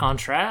Tennessee back on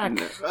track?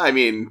 No, I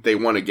mean, they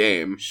won a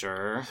game.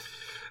 Sure.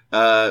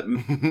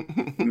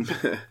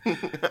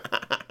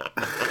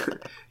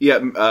 Yeah,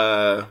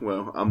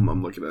 well,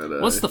 I'm looking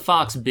at... What's the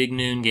Fox Big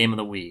Noon game of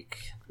the week?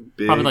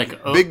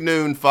 Big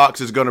Noon, Fox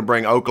is going to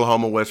bring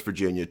Oklahoma, West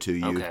Virginia to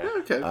you.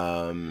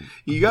 Okay.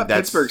 You got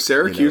Pittsburgh,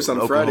 Syracuse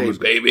on Friday,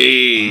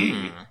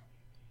 baby.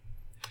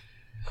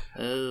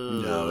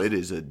 No, it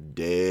is a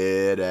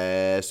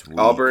dead-ass week.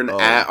 Auburn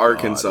at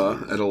Arkansas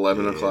at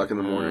 11 o'clock in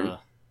the morning.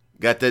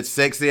 Got that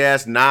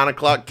sexy-ass 9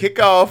 o'clock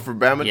kickoff for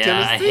Bama, Tennessee.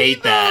 Yeah, I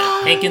hate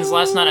that. Hankins,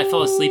 last night I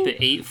fell asleep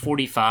at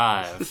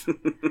 8:45.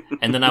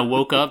 And then I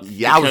woke up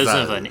because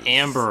of an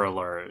Amber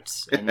Alert.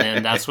 And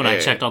then that's when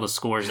I checked all the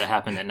scores that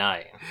happened at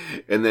night.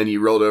 And then you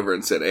rolled over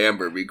and said,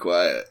 Amber, be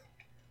quiet.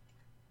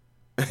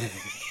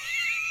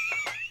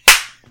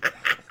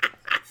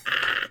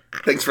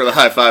 Thanks for the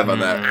high five on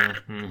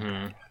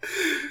that.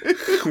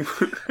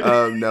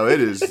 No, it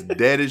is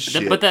dead as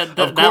shit. But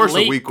of course,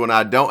 a week when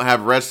I don't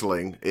have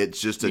wrestling, it's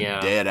just a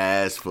dead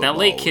ass football. That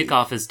late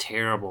kickoff is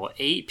terrible.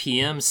 8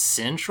 p.m.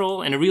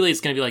 Central, and really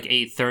it's going to be like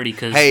 8:30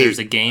 because there's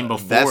a game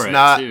before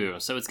it too.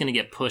 So it's going to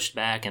get pushed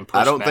back and pushed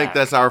back. I don't think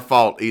that's our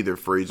fault either,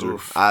 Freezer.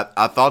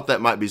 I thought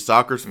that might be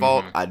soccer's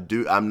fault.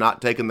 I'm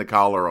not taking the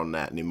collar on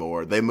that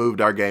anymore. They moved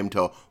our game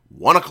till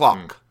 1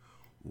 o'clock,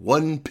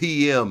 1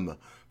 p.m.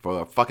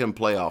 for a fucking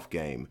playoff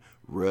game.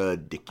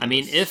 Ridiculous. I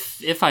mean,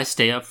 if I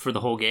stay up for the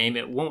whole game,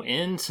 it won't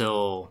end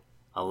till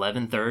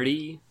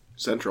 11:30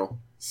 Central.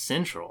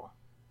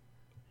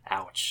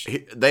 Ouch.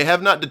 They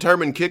have not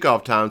determined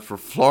kickoff times for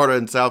Florida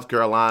and South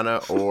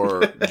Carolina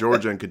or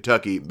Georgia and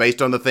Kentucky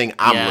based on the thing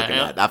I'm looking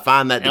at. I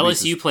find that to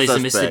LSU be plays suspect.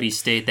 in Mississippi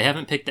State. They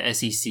haven't picked the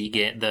SEC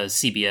game, the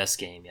CBS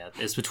game yet.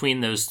 It's between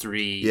those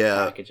three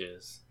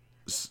packages.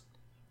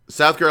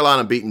 South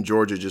Carolina beating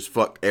Georgia just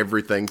fucked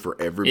everything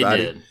for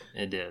everybody.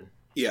 It did.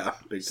 Yeah,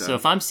 big time. So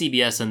if I'm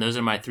CBS and those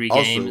are my three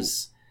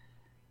games,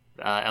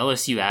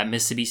 LSU at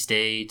Mississippi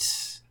State,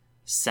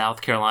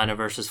 South Carolina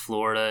versus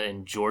Florida,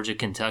 and Georgia,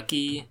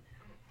 Kentucky,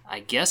 I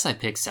guess I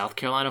pick South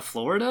Carolina,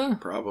 Florida?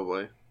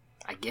 Probably.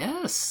 I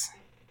guess.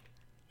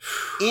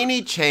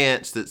 Any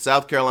chance that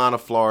South Carolina,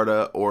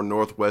 Florida, or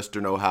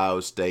Northwestern Ohio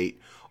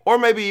State, or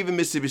maybe even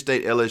Mississippi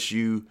State,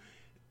 LSU,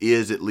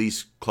 is at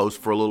least close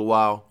for a little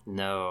while?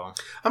 No.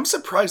 I'm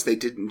surprised they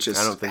didn't just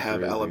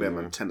have Alabama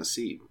and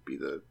Tennessee be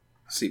the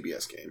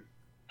CBS game.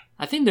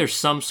 I think there's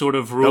some sort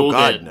of rule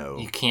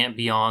you can't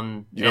be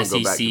on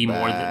SEC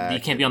more than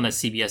you can't be on that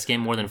CBS game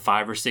more than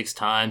 5 or 6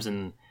 times,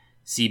 and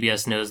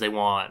CBS knows they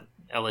want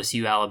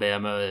LSU,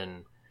 Alabama,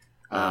 and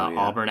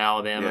Auburn,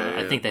 Alabama.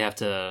 Yeah. I think they have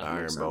to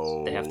Iron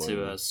Bowl. They have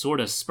to sort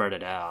of spread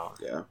it out.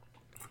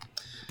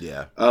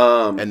 Yeah.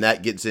 And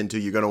that gets into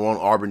you're going to want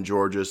Auburn,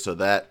 Georgia, so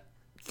that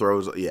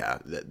throws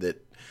that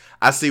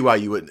I see why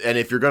you would. And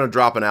if you're going to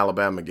drop an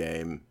Alabama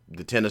game,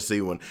 the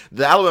Tennessee one,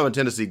 the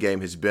Alabama-Tennessee game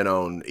has been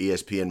on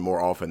ESPN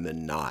more often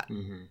than not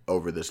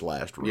over this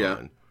last run. Yeah.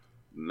 And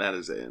that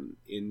is an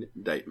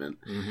indictment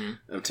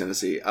of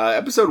Tennessee.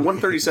 Episode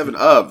 137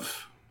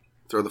 of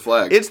Throw the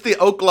Flag. It's the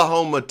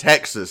Oklahoma,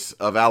 Texas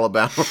of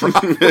Alabama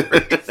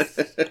rivalries.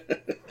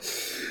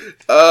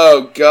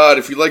 Oh, God.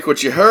 If you like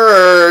what you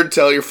heard,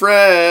 tell your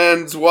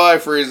friends. Why,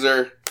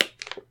 Freezer?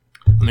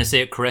 I'm going to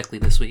say it correctly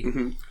this week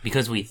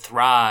because we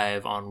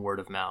thrive on word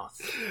of mouth.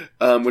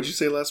 What'd you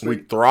say last week?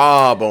 We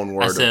throb on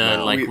word I said,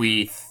 of mouth.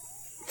 we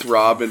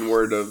throb in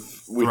word of...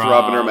 We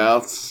throb in our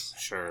mouths.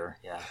 Sure,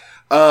 yeah.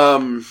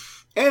 And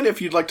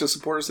if you'd like to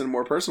support us in a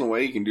more personal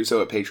way, you can do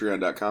so at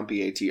patreon.com,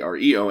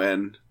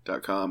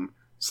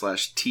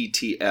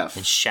 patreon.com/TTF.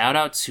 And shout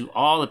out to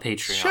all the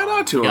Patreon. Shout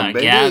out to them,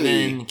 baby.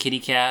 Gavin, Kitty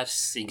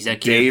Cats,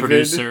 executive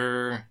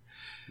producer,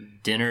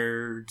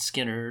 Dinner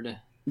Skinnerd.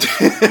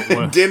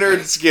 Dinner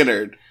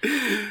Skinnerd.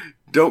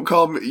 Don't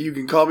call me. You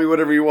can call me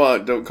whatever you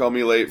want. Don't call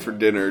me late for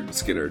dinner,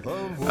 Skinnerd.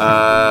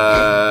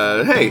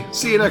 Hey,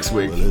 see you next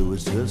week. Well, it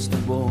was just a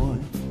boy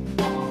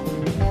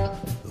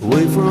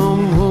away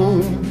from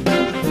home,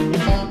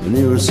 and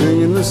he was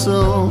singing the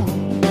song,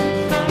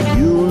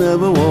 "You'll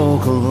never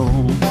walk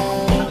alone."